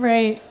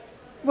 Right.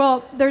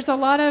 Well, there's a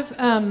lot of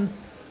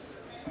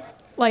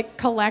like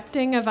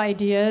collecting of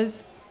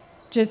ideas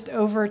just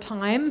over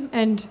time,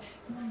 and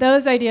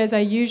those ideas I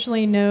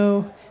usually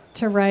know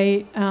to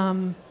write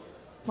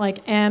like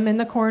M in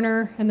the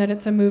corner, and that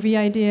it's a movie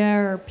idea,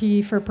 or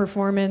P for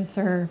performance,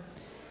 or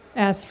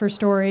S for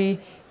story,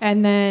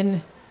 and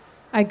then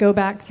I go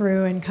back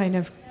through and kind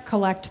of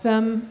collect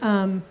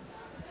them.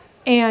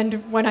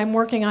 And when I'm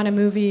working on a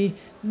movie,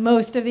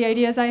 most of the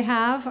ideas I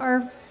have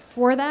are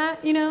for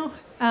that,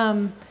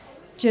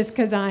 just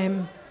because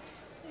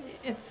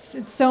it's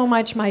so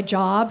much my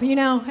job,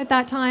 at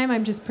that time.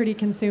 I'm just pretty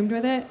consumed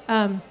with it.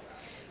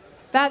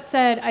 That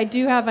said, I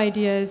do have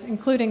ideas,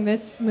 including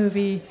this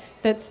movie,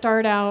 that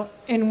start out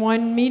in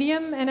one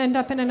medium and end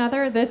up in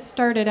another. This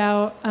started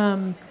out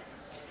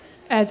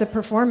as a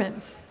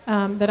performance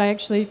that I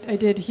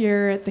did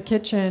here at the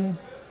kitchen.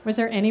 Was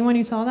there anyone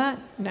who saw that?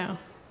 No.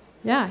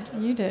 Yeah,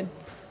 you did.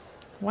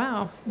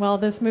 Wow. Well,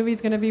 this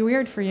movie's going to be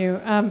weird for you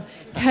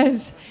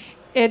because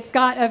it's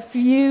got a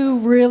few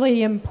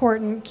really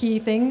important key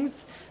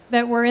things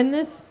that were in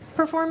this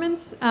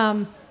performance,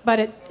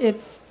 but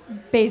it's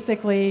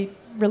basically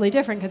really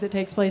different because it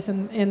takes place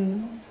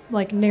in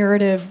like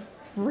narrative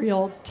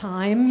real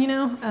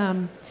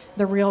time,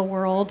 the real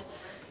world,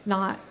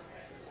 not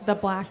the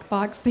black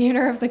box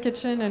theater of the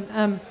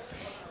kitchen.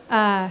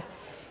 I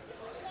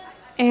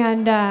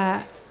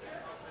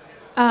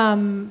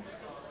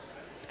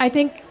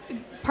think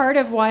part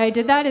of why I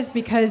did that is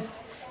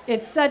because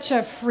it's such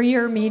a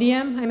freer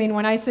medium. I mean,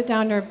 when I sit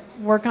down to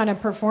work on a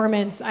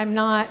performance, I'm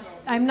not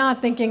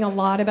thinking a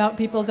lot about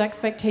people's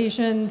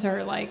expectations,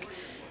 or like,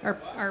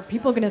 are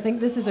people going to think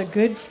this is a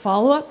good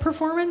follow-up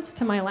performance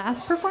to my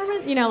last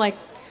performance?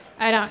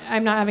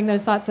 I'm not having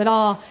those thoughts at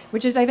all,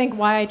 which is, I think,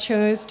 why I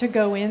chose to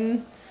go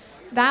in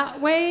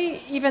that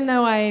way, even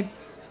though I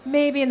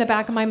maybe in the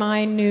back of my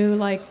mind knew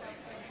like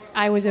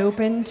I was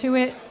open to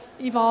it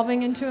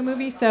evolving into a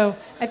movie. So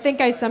I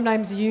think I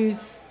sometimes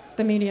use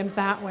the mediums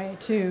that way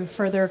too,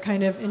 for their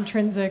kind of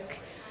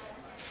intrinsic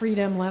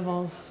freedom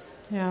levels.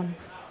 Yeah.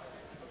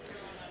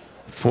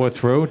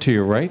 Fourth row to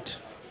your right.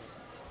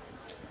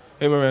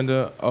 Hey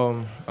Miranda,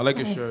 I like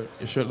your shirt.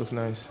 Your shirt looks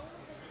nice.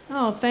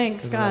 Oh,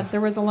 thanks. God,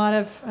 there was a lot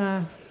of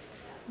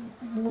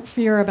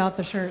fear about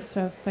the shirt,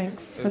 so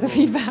thanks for the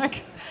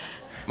feedback.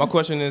 My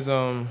question is,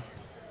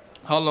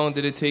 how long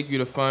did it take you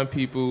to find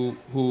people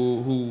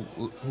who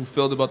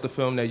felt about the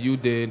film that you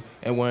did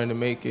and wanted to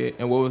make it?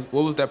 And what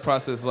was that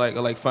process like?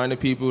 Like finding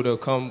people to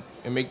come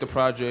and make the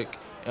project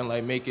and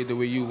like make it the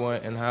way you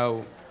want, and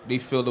how they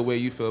feel the way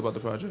you feel about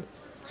the project?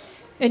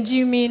 And do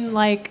you mean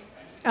like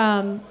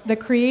the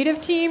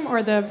creative team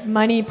or the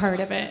money part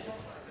of it?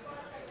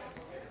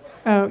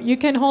 Oh, you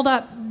can hold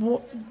up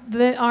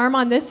the arm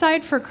on this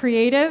side for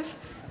creative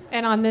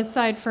and on this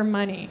side for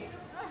money.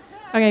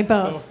 Okay,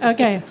 both.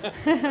 Okay.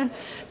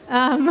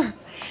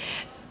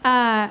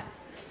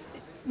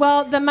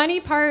 Well, the money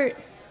part,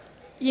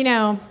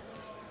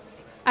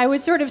 I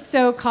was sort of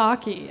so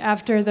cocky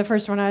after the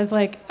first one. I was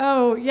like,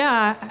 oh,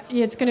 yeah,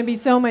 it's going to be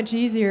so much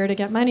easier to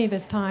get money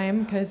this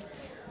time because,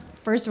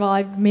 first of all,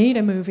 I've made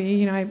a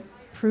movie. I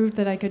proved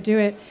that I could do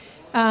it.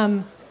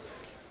 And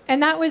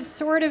that was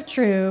sort of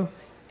true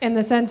in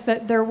the sense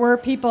that there were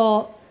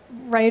people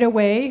right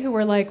away who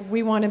were like,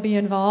 we want to be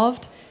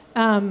involved.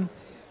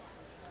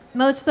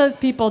 Most of those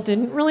people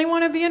didn't really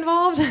want to be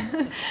involved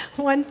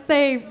once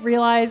they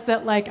realized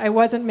that like I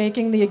wasn't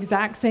making the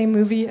exact same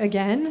movie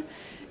again.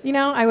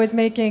 I was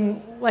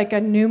making like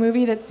a new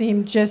movie that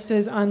seemed just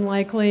as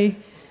unlikely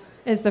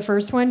as the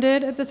first one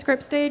did at the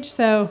script stage.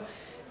 So,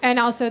 and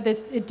also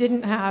it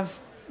didn't have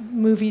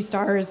movie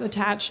stars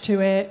attached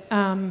to it.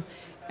 And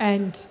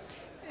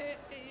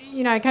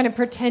I kind of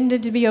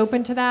pretended to be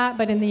open to that,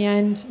 but in the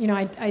end,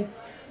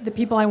 the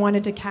people I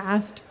wanted to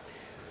cast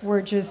were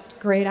just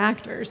great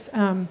actors.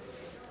 So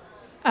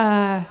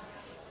it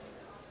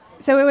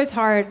was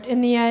hard. In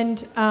the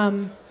end,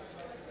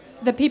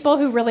 the people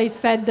who really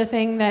said the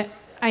thing that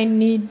I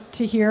need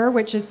to hear,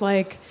 which is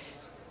like,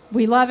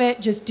 we love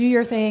it, just do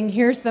your thing,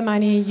 here's the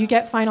money, you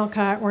get final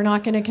cut, we're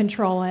not going to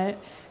control it,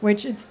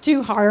 which it's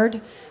too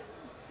hard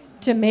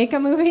to make a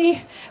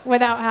movie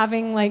without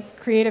having like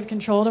creative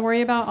control to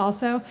worry about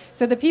also.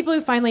 So the people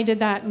who finally did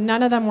that,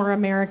 none of them were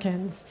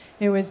Americans.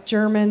 It was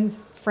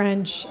Germans,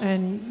 French,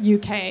 and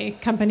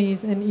UK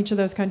companies in each of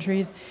those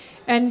countries.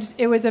 And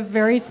it was a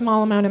very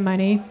small amount of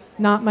money,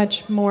 not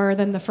much more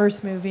than the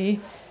first movie.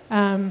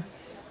 And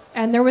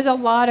there was a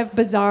lot of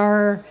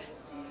bizarre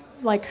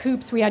like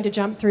hoops we had to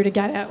jump through to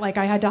get it. Like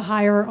I had to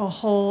hire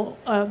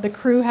the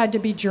crew had to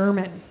be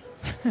German.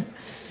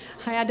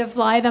 I had to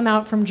fly them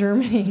out from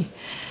Germany.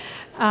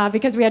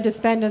 because we had to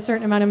spend a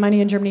certain amount of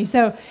money in Germany.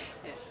 So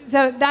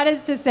that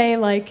is to say,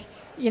 like,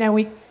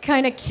 we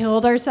kind of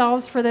killed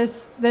ourselves for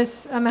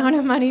this amount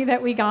of money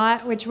that we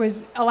got, which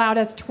allowed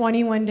us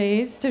 21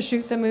 days to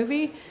shoot the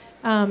movie.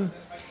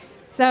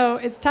 So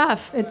it's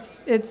tough.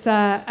 It's.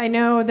 I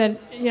know that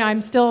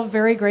I'm still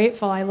very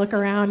grateful. I look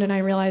around and I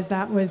realize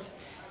that was,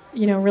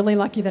 really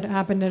lucky that it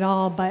happened at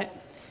all. But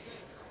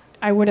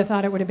I would have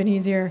thought it would have been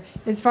easier.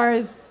 As far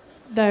as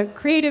the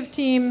creative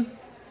team,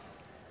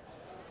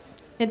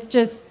 it's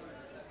just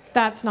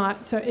that's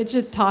not so. It's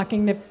just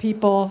talking to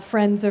people,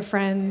 friends of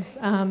friends,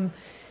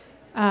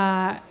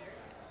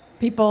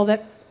 people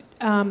that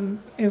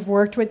have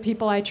worked with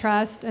people I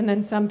trust, and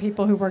then some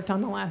people who worked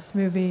on the last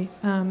movie.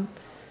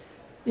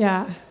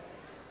 Yeah,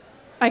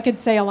 I could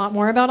say a lot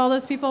more about all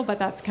those people, but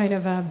that's kind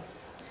of a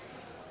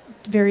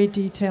very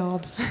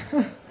detailed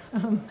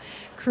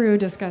crew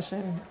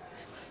discussion.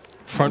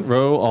 Front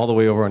row, all the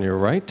way over on your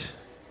right.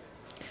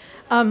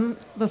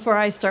 Before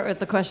I start with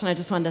the question, I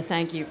just wanted to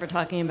thank you for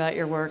talking about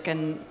your work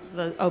in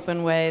the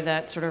open way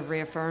that sort of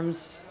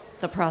reaffirms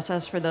the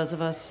process for those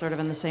of us sort of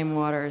in the same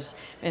waters,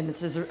 and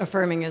it's as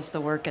affirming as the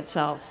work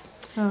itself.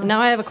 Oh. Now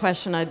I have a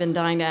question I've been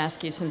dying to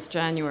ask you since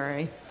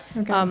January.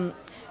 Okay.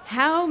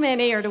 How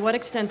many or to what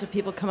extent do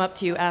people come up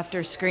to you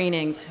after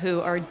screenings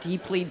who are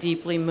deeply,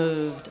 deeply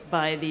moved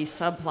by the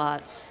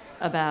subplot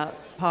about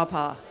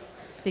Pawpaw?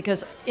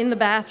 Because in the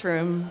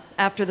bathroom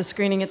after the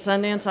screening at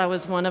Sundance, I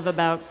was one of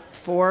about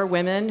 4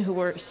 women who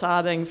were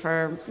sobbing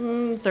for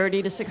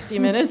 30 to 60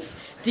 minutes,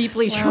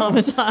 deeply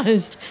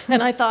traumatized.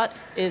 And I thought,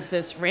 is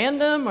this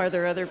random? Are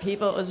there other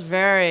people? It was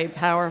very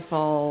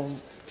powerful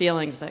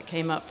feelings that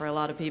came up for a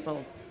lot of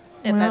people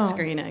at that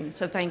screening.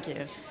 So thank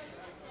you.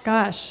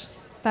 Gosh,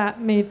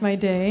 that made my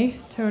day,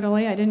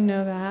 totally. I didn't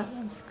know that.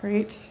 That's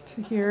great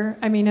to hear.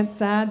 I mean, it's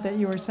sad that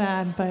you were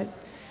sad, but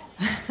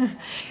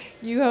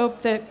you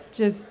hope that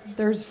just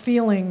there's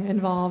feeling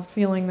involved,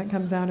 feeling that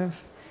comes out of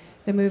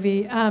the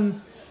movie.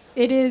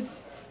 It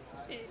is,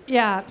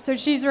 yeah, so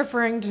she's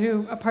referring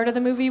to a part of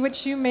the movie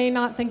which you may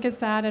not think is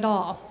sad at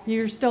all.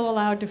 You're still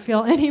allowed to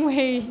feel any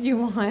way you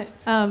want.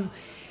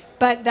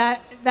 But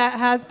that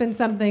has been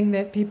something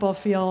that people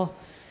feel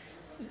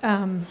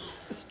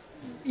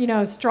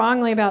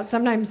strongly about,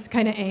 sometimes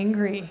kind of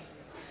angry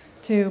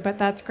too, but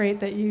that's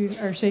great that you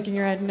are shaking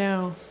your head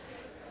no.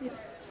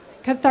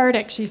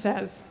 Cathartic, she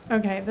says.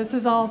 Okay, this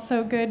is all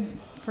so good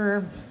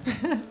for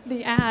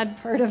the ad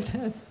part of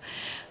this.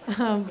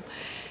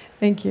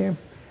 Thank you.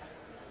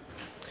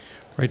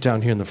 Right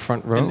down here in the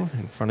front row,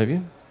 in front of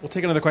you. We'll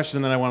take another question,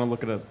 and then I want to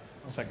look at a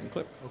second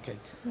clip. Okay.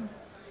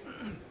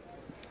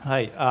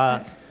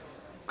 Hi.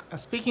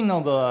 Speaking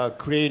of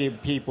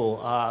creative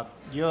people,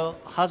 your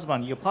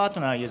husband, your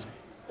partner is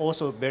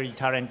also very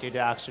talented,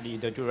 actually,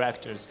 the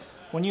directors.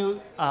 When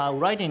you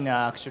writing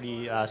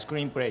actually a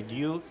screenplay, do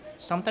you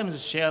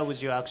sometimes share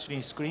with your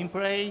actually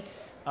screenplay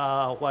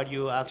while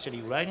you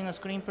actually writing a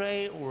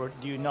screenplay, or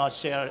do you not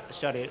share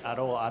it at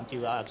all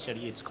until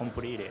actually it's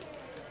completed?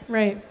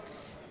 Right.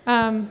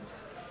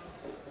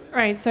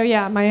 Right. So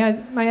yeah, my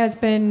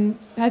husband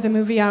has a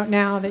movie out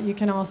now that you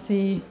can all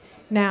see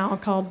now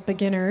called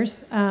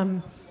Beginners.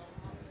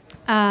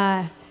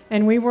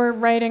 And we were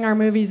writing our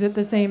movies at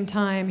the same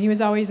time. He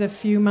was always a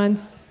few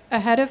months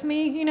ahead of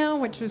me,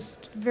 which was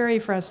very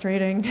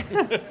frustrating.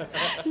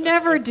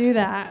 Never do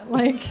that.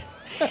 Like,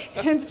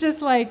 it's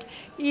just like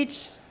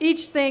each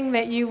thing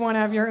that you want to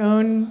have your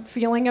own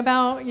feeling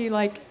about, you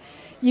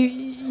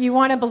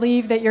want to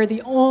believe that you're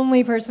the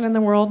only person in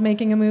the world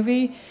making a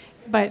movie,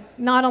 but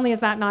not only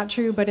is that not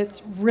true, but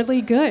it's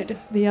really good,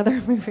 the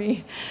other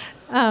movie,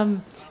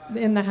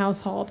 in the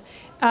household.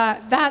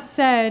 That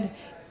said,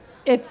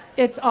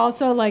 it's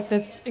also like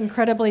this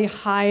incredibly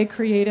high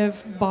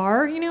creative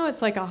bar,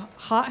 it's like a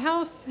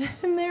hothouse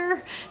in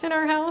there in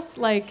our house.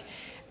 Like,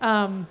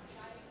 I'll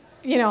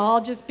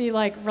just be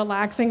like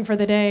relaxing for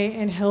the day,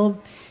 and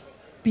he'll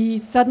be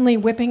suddenly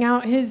whipping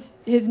out his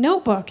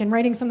notebook and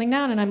writing something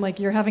down, and I'm like,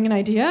 you're having an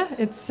idea?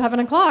 It's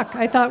 7:00.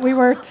 I thought we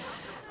were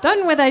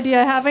done with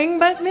idea having,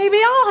 but maybe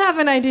I'll have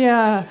an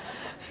idea.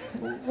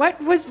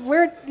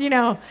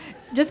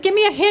 Just give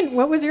me a hint.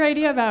 What was your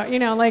idea about?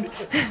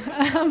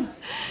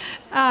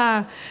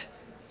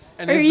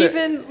 Or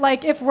even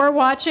like if we're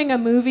watching a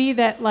movie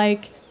that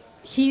like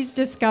he's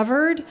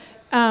discovered,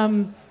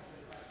 and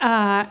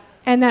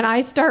then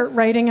I start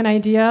writing an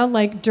idea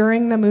like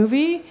during the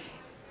movie,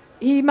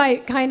 he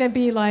might kind of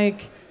be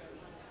like,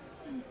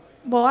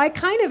 well, I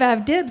kind of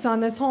have dibs on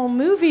this whole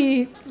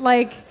movie,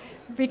 like,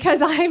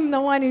 because I'm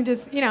the one who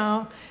just,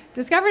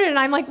 discovered it. And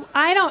I'm like,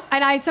 and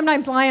I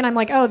sometimes lie and I'm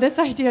like, oh, this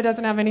idea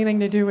doesn't have anything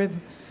to do with,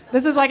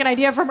 this is like an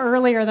idea from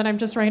earlier that I'm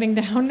just writing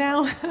down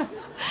now.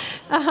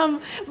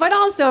 But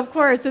also, of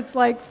course, it's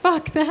like,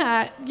 fuck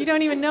that. You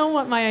don't even know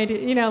what my idea,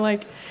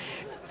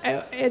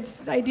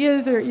 it's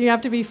ideas are, you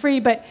have to be free.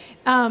 But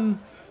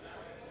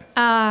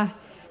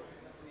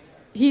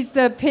he's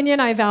the opinion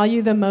I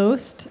value the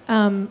most.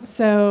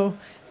 So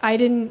I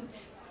didn't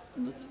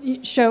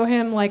show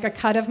him like a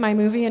cut of my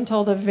movie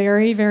until the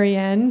very, very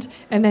end.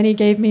 And then he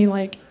gave me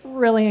like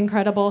really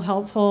incredible,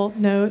 helpful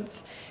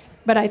notes.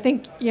 But I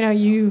think,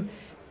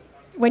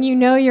 when you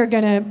know you're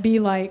going to be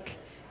like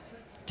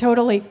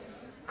totally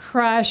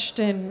crushed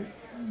and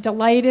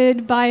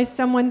delighted by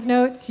someone's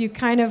notes, you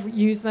kind of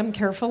use them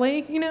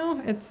carefully,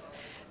 It's,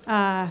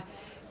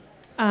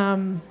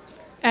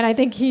 and I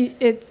think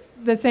it's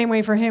the same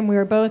way for him. We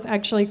were both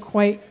actually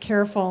quite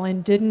careful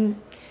and didn't,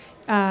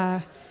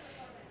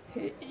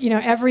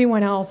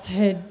 everyone else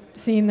had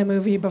seen the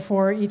movie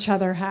before each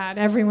other had.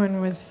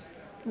 Everyone was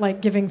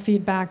like giving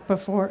feedback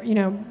before,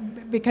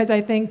 because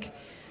I think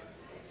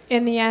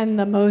in the end,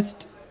 the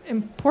most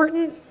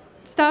important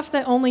stuff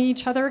that only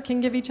each other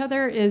can give each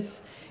other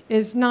is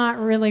not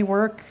really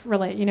work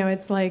related.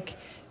 It's like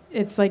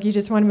you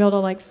just want to be able to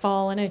like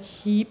fall in a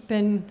heap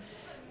and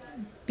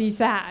be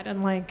sad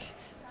and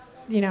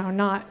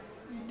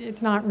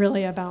it's not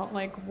really about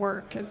like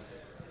work.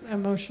 It's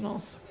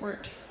emotional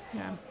support.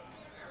 Yeah.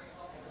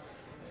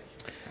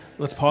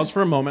 Let's pause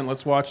for a moment.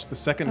 Let's watch the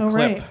second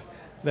clip right.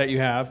 that you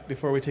have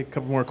before we take a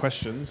couple more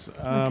questions.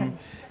 Okay.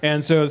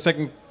 And so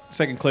the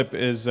second clip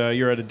is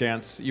you're at a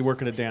dance. You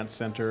work at a dance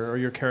center, or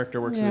your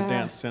character works at a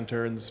dance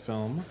center in this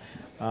film.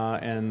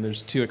 And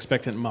there's two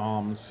expectant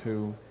moms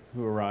who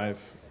arrive.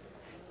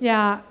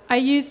 Yeah, I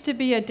used to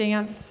be a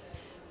dance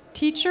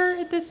teacher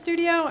at this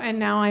studio, and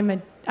now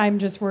I'm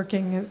just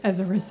working as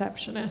a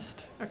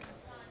receptionist. Okay.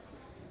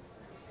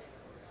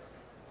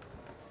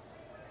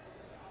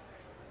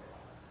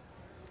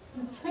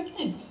 You're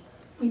pregnant.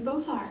 We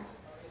both are.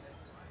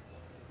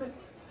 But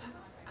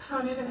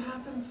how did it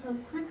happen so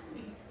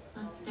quickly?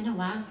 Well, it's been a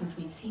while since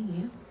we've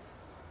seen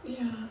you.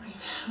 Yeah, I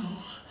know.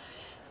 I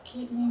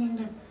keep meaning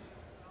to.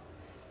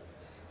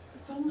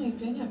 It's only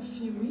been a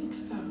few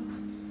weeks, though.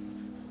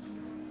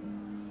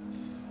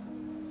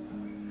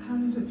 How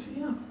does it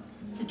feel?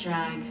 It's a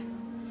drag,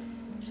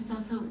 but it's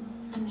also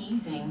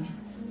amazing.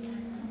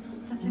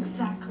 That's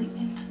exactly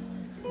it.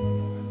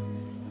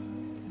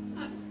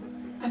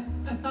 I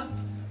thought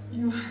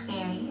you were...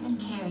 Barry and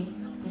Carrie,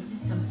 this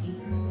is Sophie.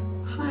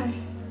 Hi.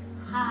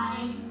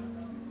 Hi.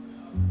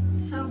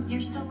 So,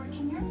 you're still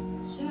working here?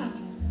 Yeah.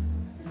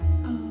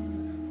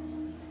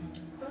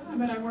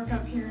 But I work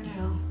up here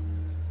now.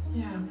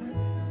 Yeah, but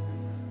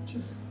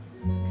just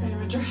kind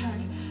of a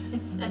drag.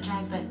 It's a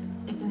drag, but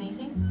it's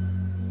amazing?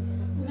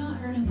 Not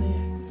really.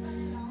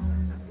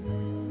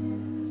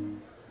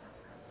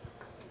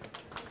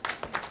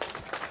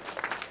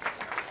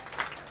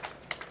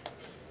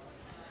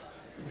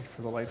 Wait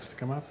for the lights to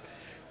come up.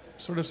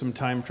 Sort of some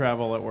time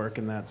travel at work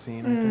in that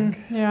scene, I think.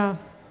 Yeah.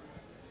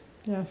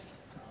 Yes.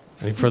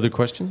 Any further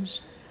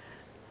questions?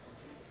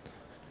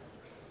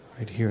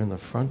 Right here in the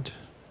front.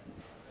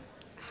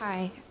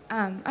 Hi.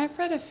 I've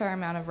read a fair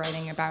amount of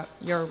writing about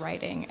your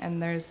writing,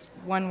 and there's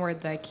one word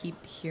that I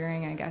keep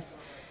hearing, I guess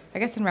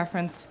in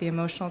reference to the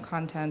emotional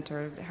content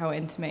or how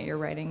intimate your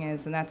writing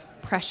is, and that's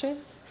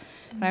precious.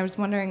 And I was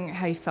wondering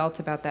how you felt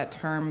about that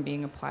term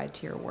being applied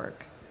to your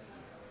work.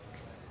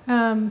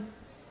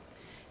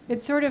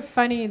 It's sort of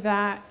funny,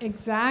 that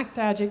exact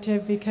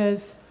adjective,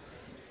 because,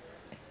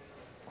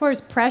 of course,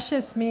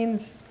 precious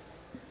means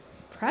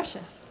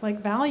precious,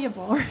 like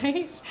valuable,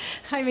 right?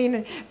 I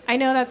mean, I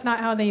know that's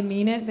not how they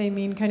mean it. They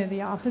mean kind of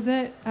the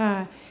opposite.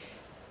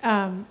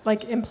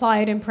 Like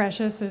implied in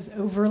precious is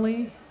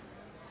overly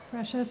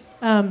precious.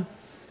 But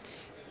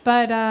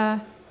I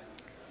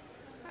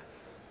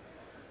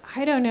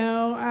don't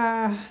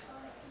know.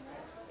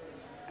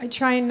 I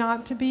try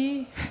not to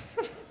be.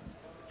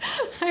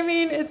 I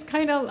mean, it's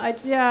kind of like,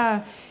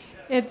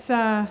 it's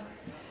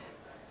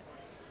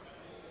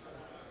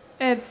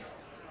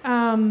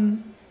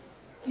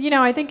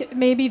I think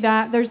maybe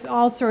that there's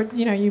all sorts,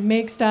 you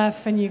make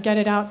stuff and you get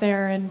it out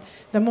there, and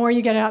the more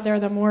you get it out there,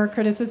 the more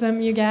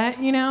criticism you get,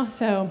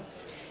 so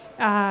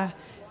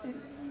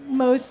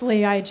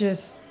mostly I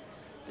try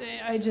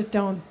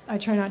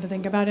not to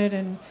think about it,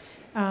 and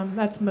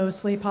that's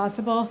mostly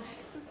possible.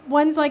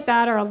 Ones like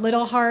that are a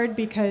little hard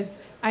because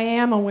I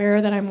am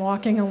aware that I'm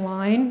walking a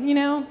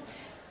line,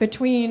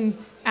 between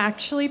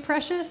actually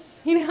precious,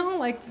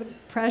 like the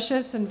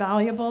precious and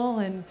valuable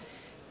and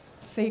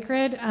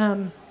sacred,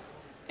 and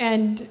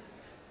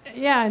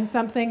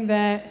something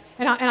that,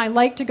 and I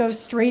like to go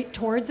straight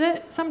towards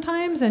it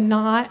sometimes and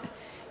not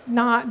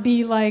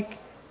be like,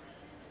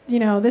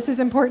 this is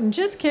important.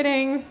 Just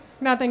kidding,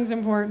 nothing's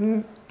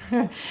important.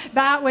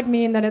 That would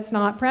mean that it's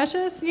not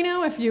precious,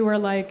 if you were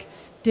like,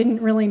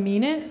 didn't really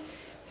mean it.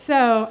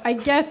 So I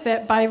get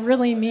that by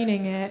really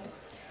meaning it,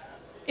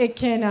 it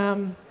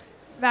can,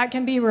 that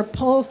can be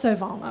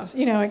repulsive almost,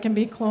 it can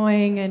be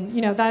cloying,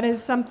 and, that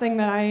is something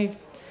that I,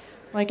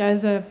 like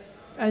as a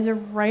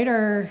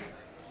writer,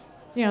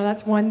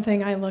 that's one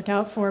thing I look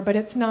out for, but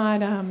it's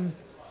not, I'm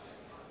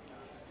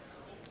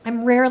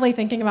rarely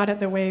thinking about it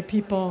the way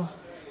people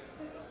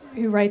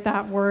who write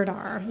that word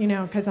are,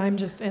 because I'm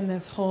just in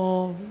this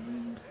whole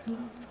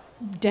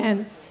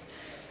dense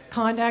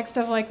context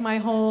of like my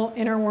whole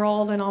inner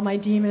world and all my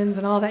demons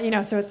and all that,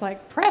 so it's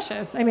like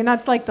precious. I mean,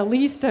 that's like the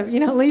least of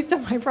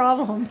my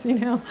problems,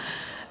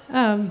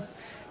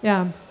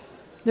 Yeah.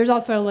 There's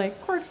also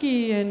like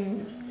quirky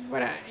and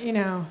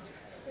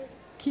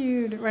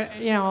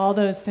cute, all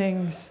those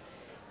things.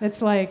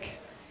 It's like,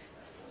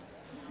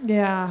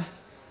 yeah,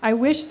 I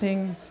wish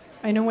things,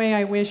 in a way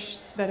I wish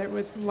that it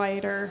was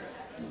lighter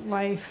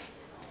life.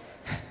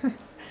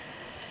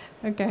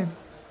 Okay.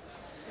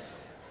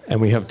 And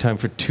we have time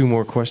for 2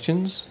 more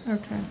questions.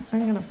 Okay,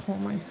 I'm gonna pull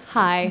my.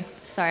 Hi,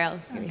 sorry, I'll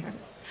just give you.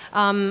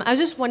 I was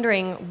just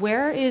wondering,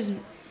 where is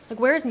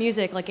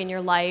music, like in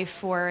your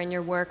life or in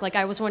your work? Like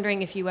I was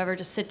wondering if you ever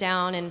just sit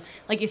down and,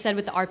 like you said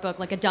with the art book,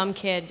 like a dumb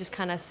kid, just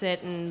kind of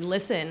sit and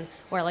listen,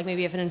 or like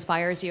maybe if it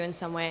inspires you in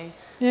some way.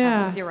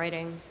 Yeah. With your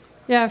writing.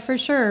 Yeah, for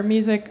sure.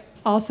 Music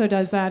also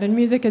does that, and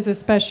music is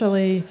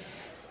especially.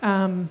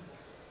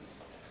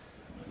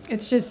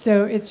 It's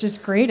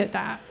just great at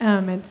that.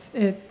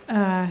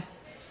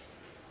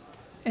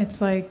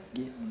 It's like,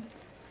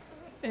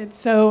 it's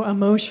so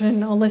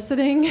emotion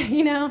eliciting,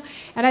 And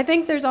I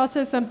think there's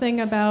also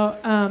something about,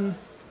 I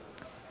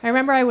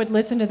remember I would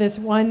listen to this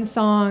one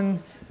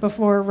song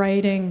before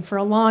writing for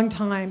a long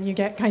time. You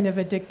get kind of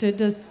addicted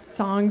to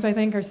songs, I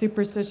think, or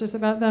superstitious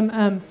about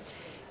them.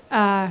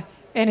 And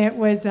it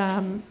was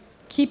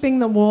Keeping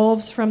the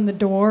Wolves from the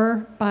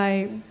Door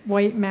by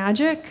White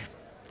Magic.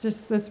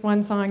 Just this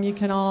one song, you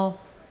can all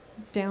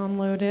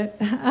download it.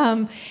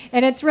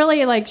 And it's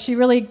really like, she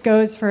really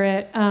goes for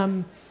it.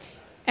 And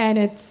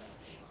it's,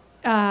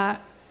 the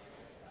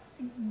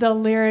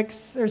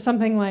lyrics are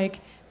something like,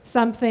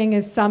 something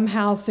is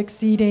somehow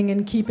succeeding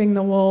in keeping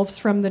the wolves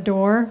from the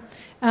door.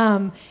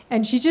 And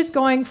she's just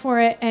going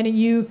for it. And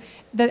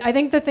I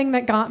think the thing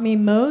that got me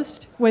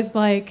most was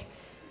like,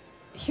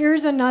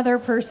 here's another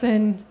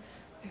person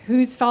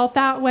who's felt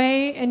that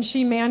way, and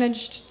she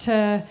managed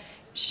to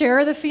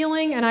share the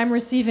feeling, and I'm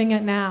receiving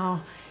it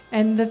now.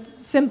 And the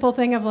simple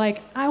thing of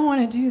like, I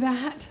want to do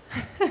that.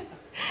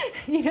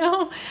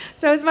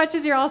 So as much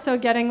as you're also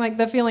getting like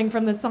the feeling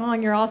from the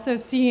song, you're also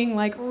seeing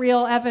like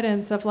real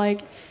evidence of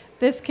like,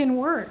 this can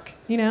work,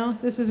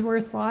 this is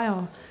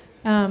worthwhile.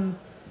 But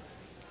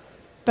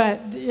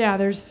yeah,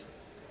 there's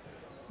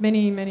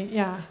many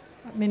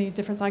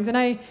different songs. And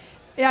I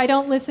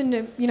don't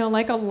listen to,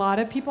 like a lot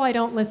of people, I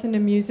don't listen to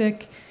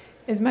music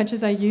as much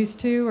as I used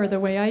to, or the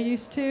way I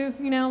used to,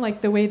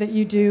 like the way that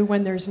you do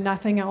when there's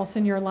nothing else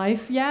in your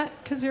life yet,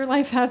 because your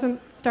life hasn't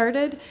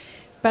started.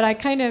 But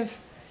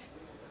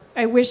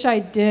I wish I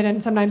did,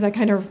 and sometimes I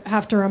kind of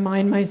have to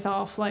remind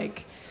myself,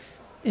 like,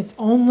 it's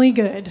only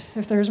good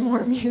if there's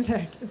more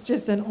music. It's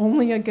just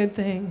only a good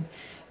thing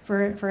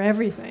for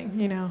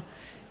everything,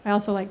 I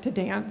also like to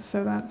dance,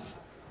 so that's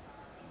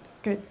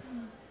good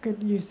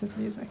use of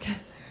music.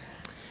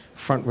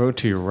 Front row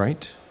to your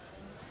right.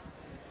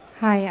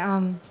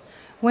 Hi.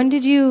 When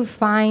did you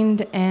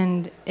find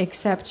and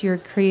accept your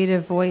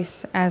creative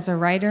voice as a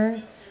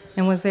writer?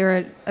 And was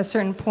there a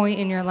certain point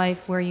in your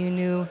life where you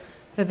knew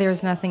that there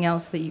was nothing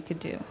else that you could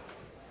do?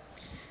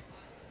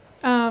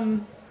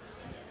 Well,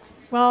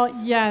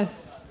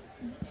 yes.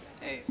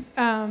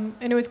 And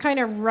it was kind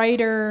of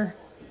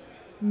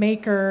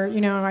writer-maker.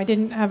 I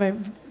didn't have a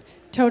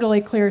totally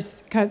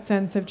clear-cut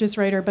sense of just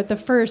writer. But the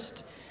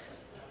first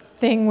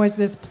thing was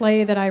this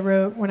play that I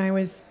wrote when I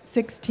was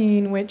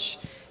 16, which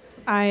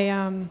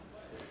I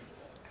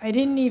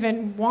didn't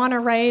even want to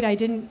write. I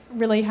didn't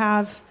really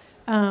have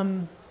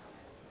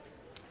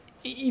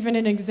even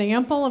an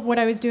example of what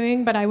I was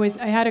doing, but I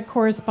had a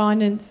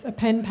correspondence, a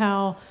pen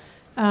pal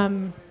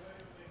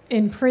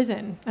in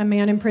prison, a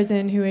man in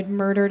prison who had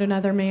murdered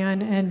another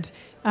man, and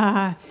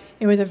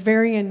it was a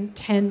very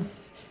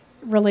intense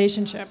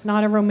relationship,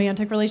 not a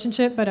romantic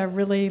relationship, but a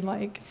really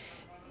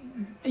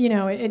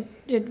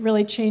it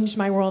really changed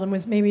my world, and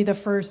was maybe the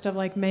first of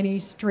like many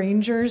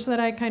strangers that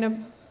I kind of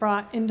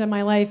brought into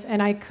my life,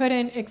 and I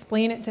couldn't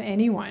explain it to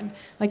anyone.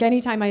 Like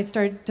anytime I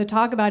started to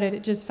talk about it,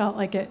 it just felt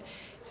like it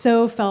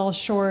so fell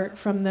short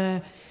from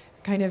the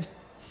kind of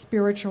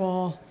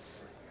spiritual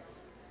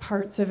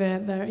parts of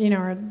it that,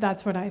 or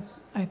that's what I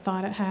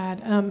thought it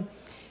had.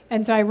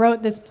 And so I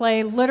wrote this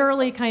play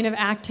literally kind of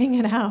acting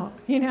it out,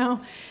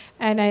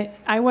 and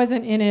I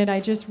wasn't in it. I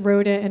just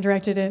wrote it and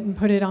directed it and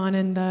put it on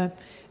in the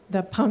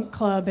punk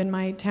club in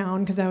my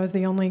town, because that was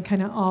the only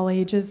kind of all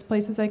ages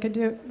places I could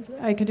do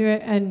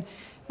it. And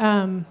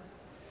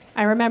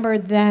I remember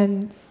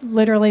then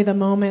literally the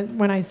moment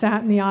when I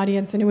sat in the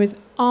audience, and it was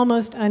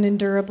almost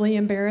unendurably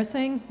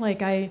embarrassing,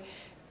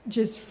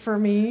 for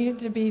me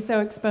to be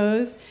so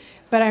exposed.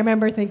 But I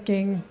remember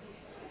thinking,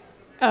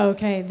 oh,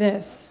 okay,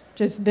 this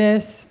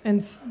in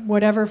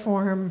whatever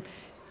form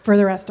for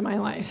the rest of my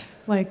life,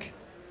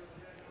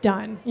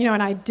 done.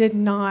 And I did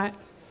not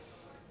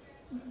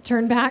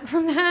turn back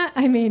from that.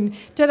 I mean,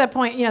 to the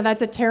point,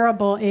 that's a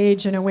terrible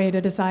age in a way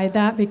to decide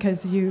that,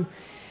 because you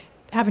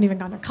haven't even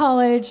gone to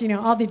college,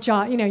 all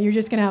the you're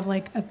just gonna have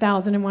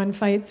 1,001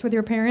 fights with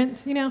your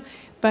parents,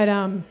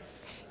 But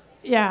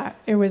yeah,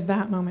 it was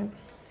that moment.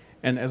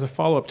 And as a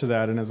follow-up to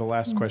that, and as a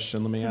last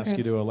question, let me ask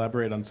you to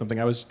elaborate on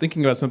something. I was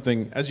thinking about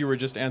something, as you were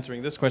just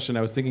answering this question,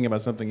 I was thinking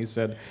about something you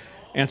said,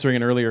 answering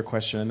an earlier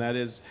question, and that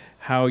is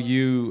how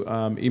you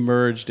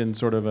emerged in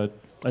sort of a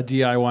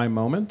DIY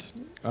moment,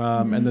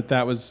 And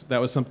that was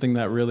something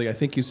that really, I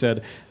think you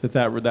said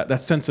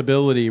that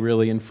sensibility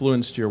really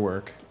influenced your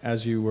work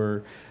as you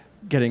were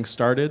getting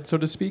started, so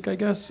to speak, I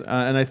guess.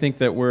 And I think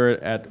that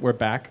we're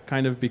back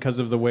kind of because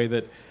of the way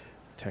that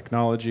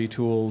technology,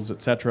 tools,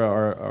 etc.,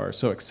 are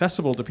so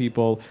accessible to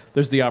people.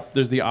 There's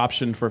the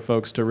option for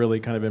folks to really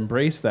kind of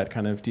embrace that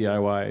kind of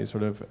DIY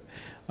sort of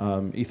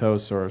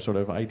ethos or sort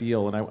of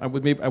ideal. And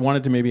I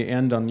wanted to maybe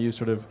end on you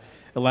sort of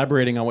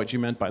elaborating on what you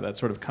meant by that,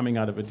 sort of coming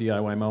out of a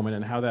DIY moment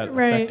and how that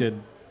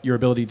affected your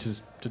ability to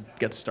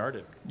get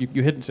started.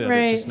 You hinted at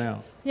it just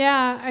now.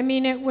 Yeah, I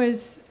mean, it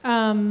was,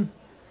 it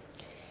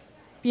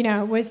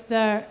was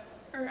the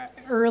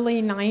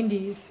early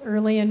 90s,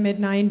 early and mid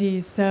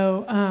 90s.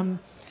 So,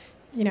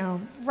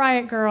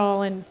 Riot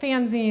Girl and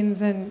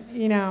fanzines and,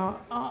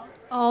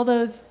 all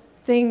those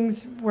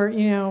things were,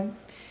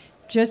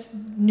 just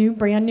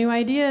brand new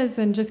ideas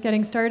and just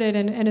getting started,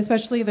 and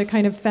especially the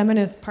kind of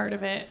feminist part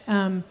of it.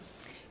 And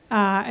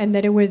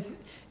that it was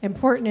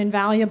important and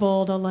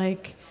valuable to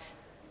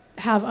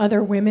have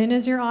other women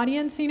as your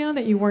audience,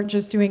 that you weren't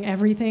just doing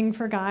everything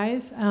for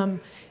guys.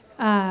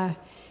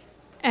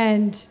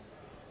 And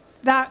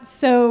that's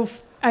so,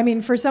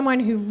 for someone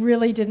who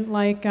really didn't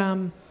like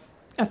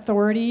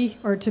authority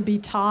or to be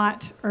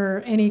taught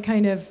or any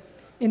kind of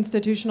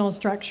institutional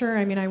structure,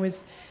 I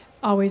was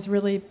always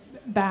really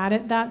bad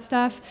at that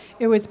stuff.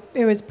 It was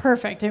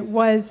perfect. It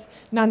was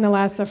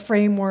nonetheless a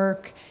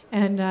framework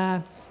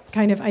and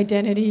kind of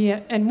identity,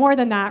 and more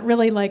than that,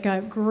 really like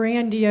a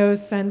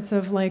grandiose sense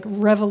of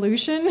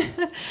revolution.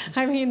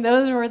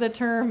 Those were the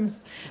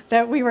terms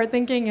that we were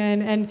thinking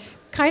in, and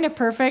kind of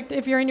perfect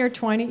if you're in your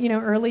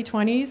early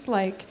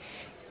 20s.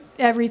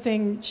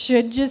 Everything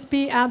should just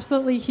be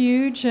absolutely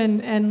huge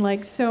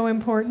and so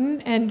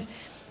important. And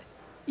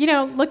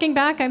looking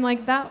back, I'm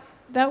like that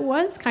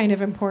was kind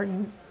of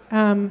important.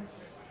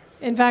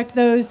 In fact,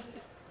 those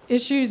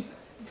issues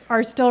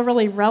are still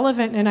really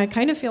relevant, and I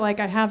kind of feel like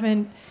I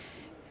haven't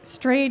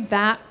strayed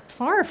that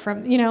far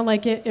from,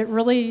 it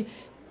really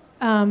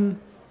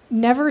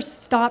never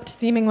stopped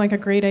seeming like a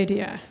great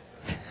idea.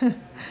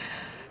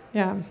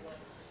 Yeah.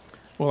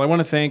 Well, I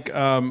want to thank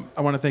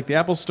the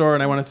Apple Store,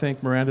 and I want to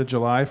thank Miranda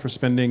July for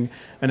spending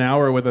an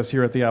hour with us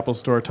here at the Apple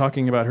Store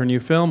talking about her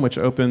new film, which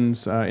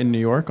opens in New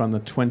York on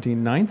the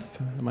 29th.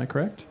 Am I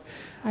correct?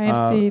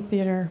 IFC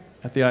Theater.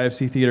 At the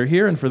IFC Theater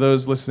here. And for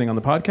those listening on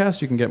the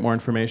podcast, you can get more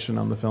information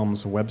on the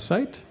film's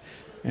website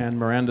and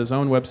Miranda's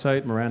own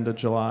website,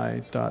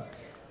 mirandajuly.com.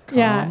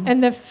 Yeah,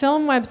 and the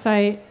film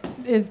website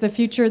is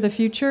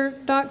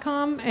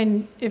thefuture.com.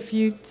 And if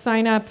you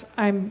sign up,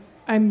 I'm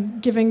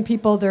giving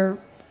people their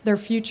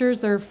futures,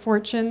 their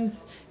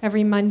fortunes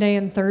every Monday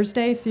and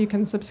Thursday, so you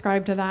can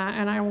subscribe to that,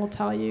 and I will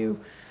tell you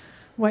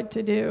what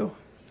to do,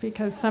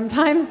 because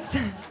sometimes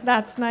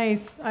that's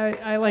nice.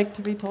 I like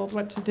to be told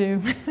what to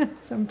do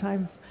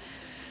sometimes.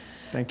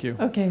 Thank you.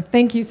 Okay,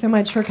 thank you so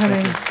much for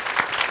coming.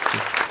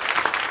 Thank you.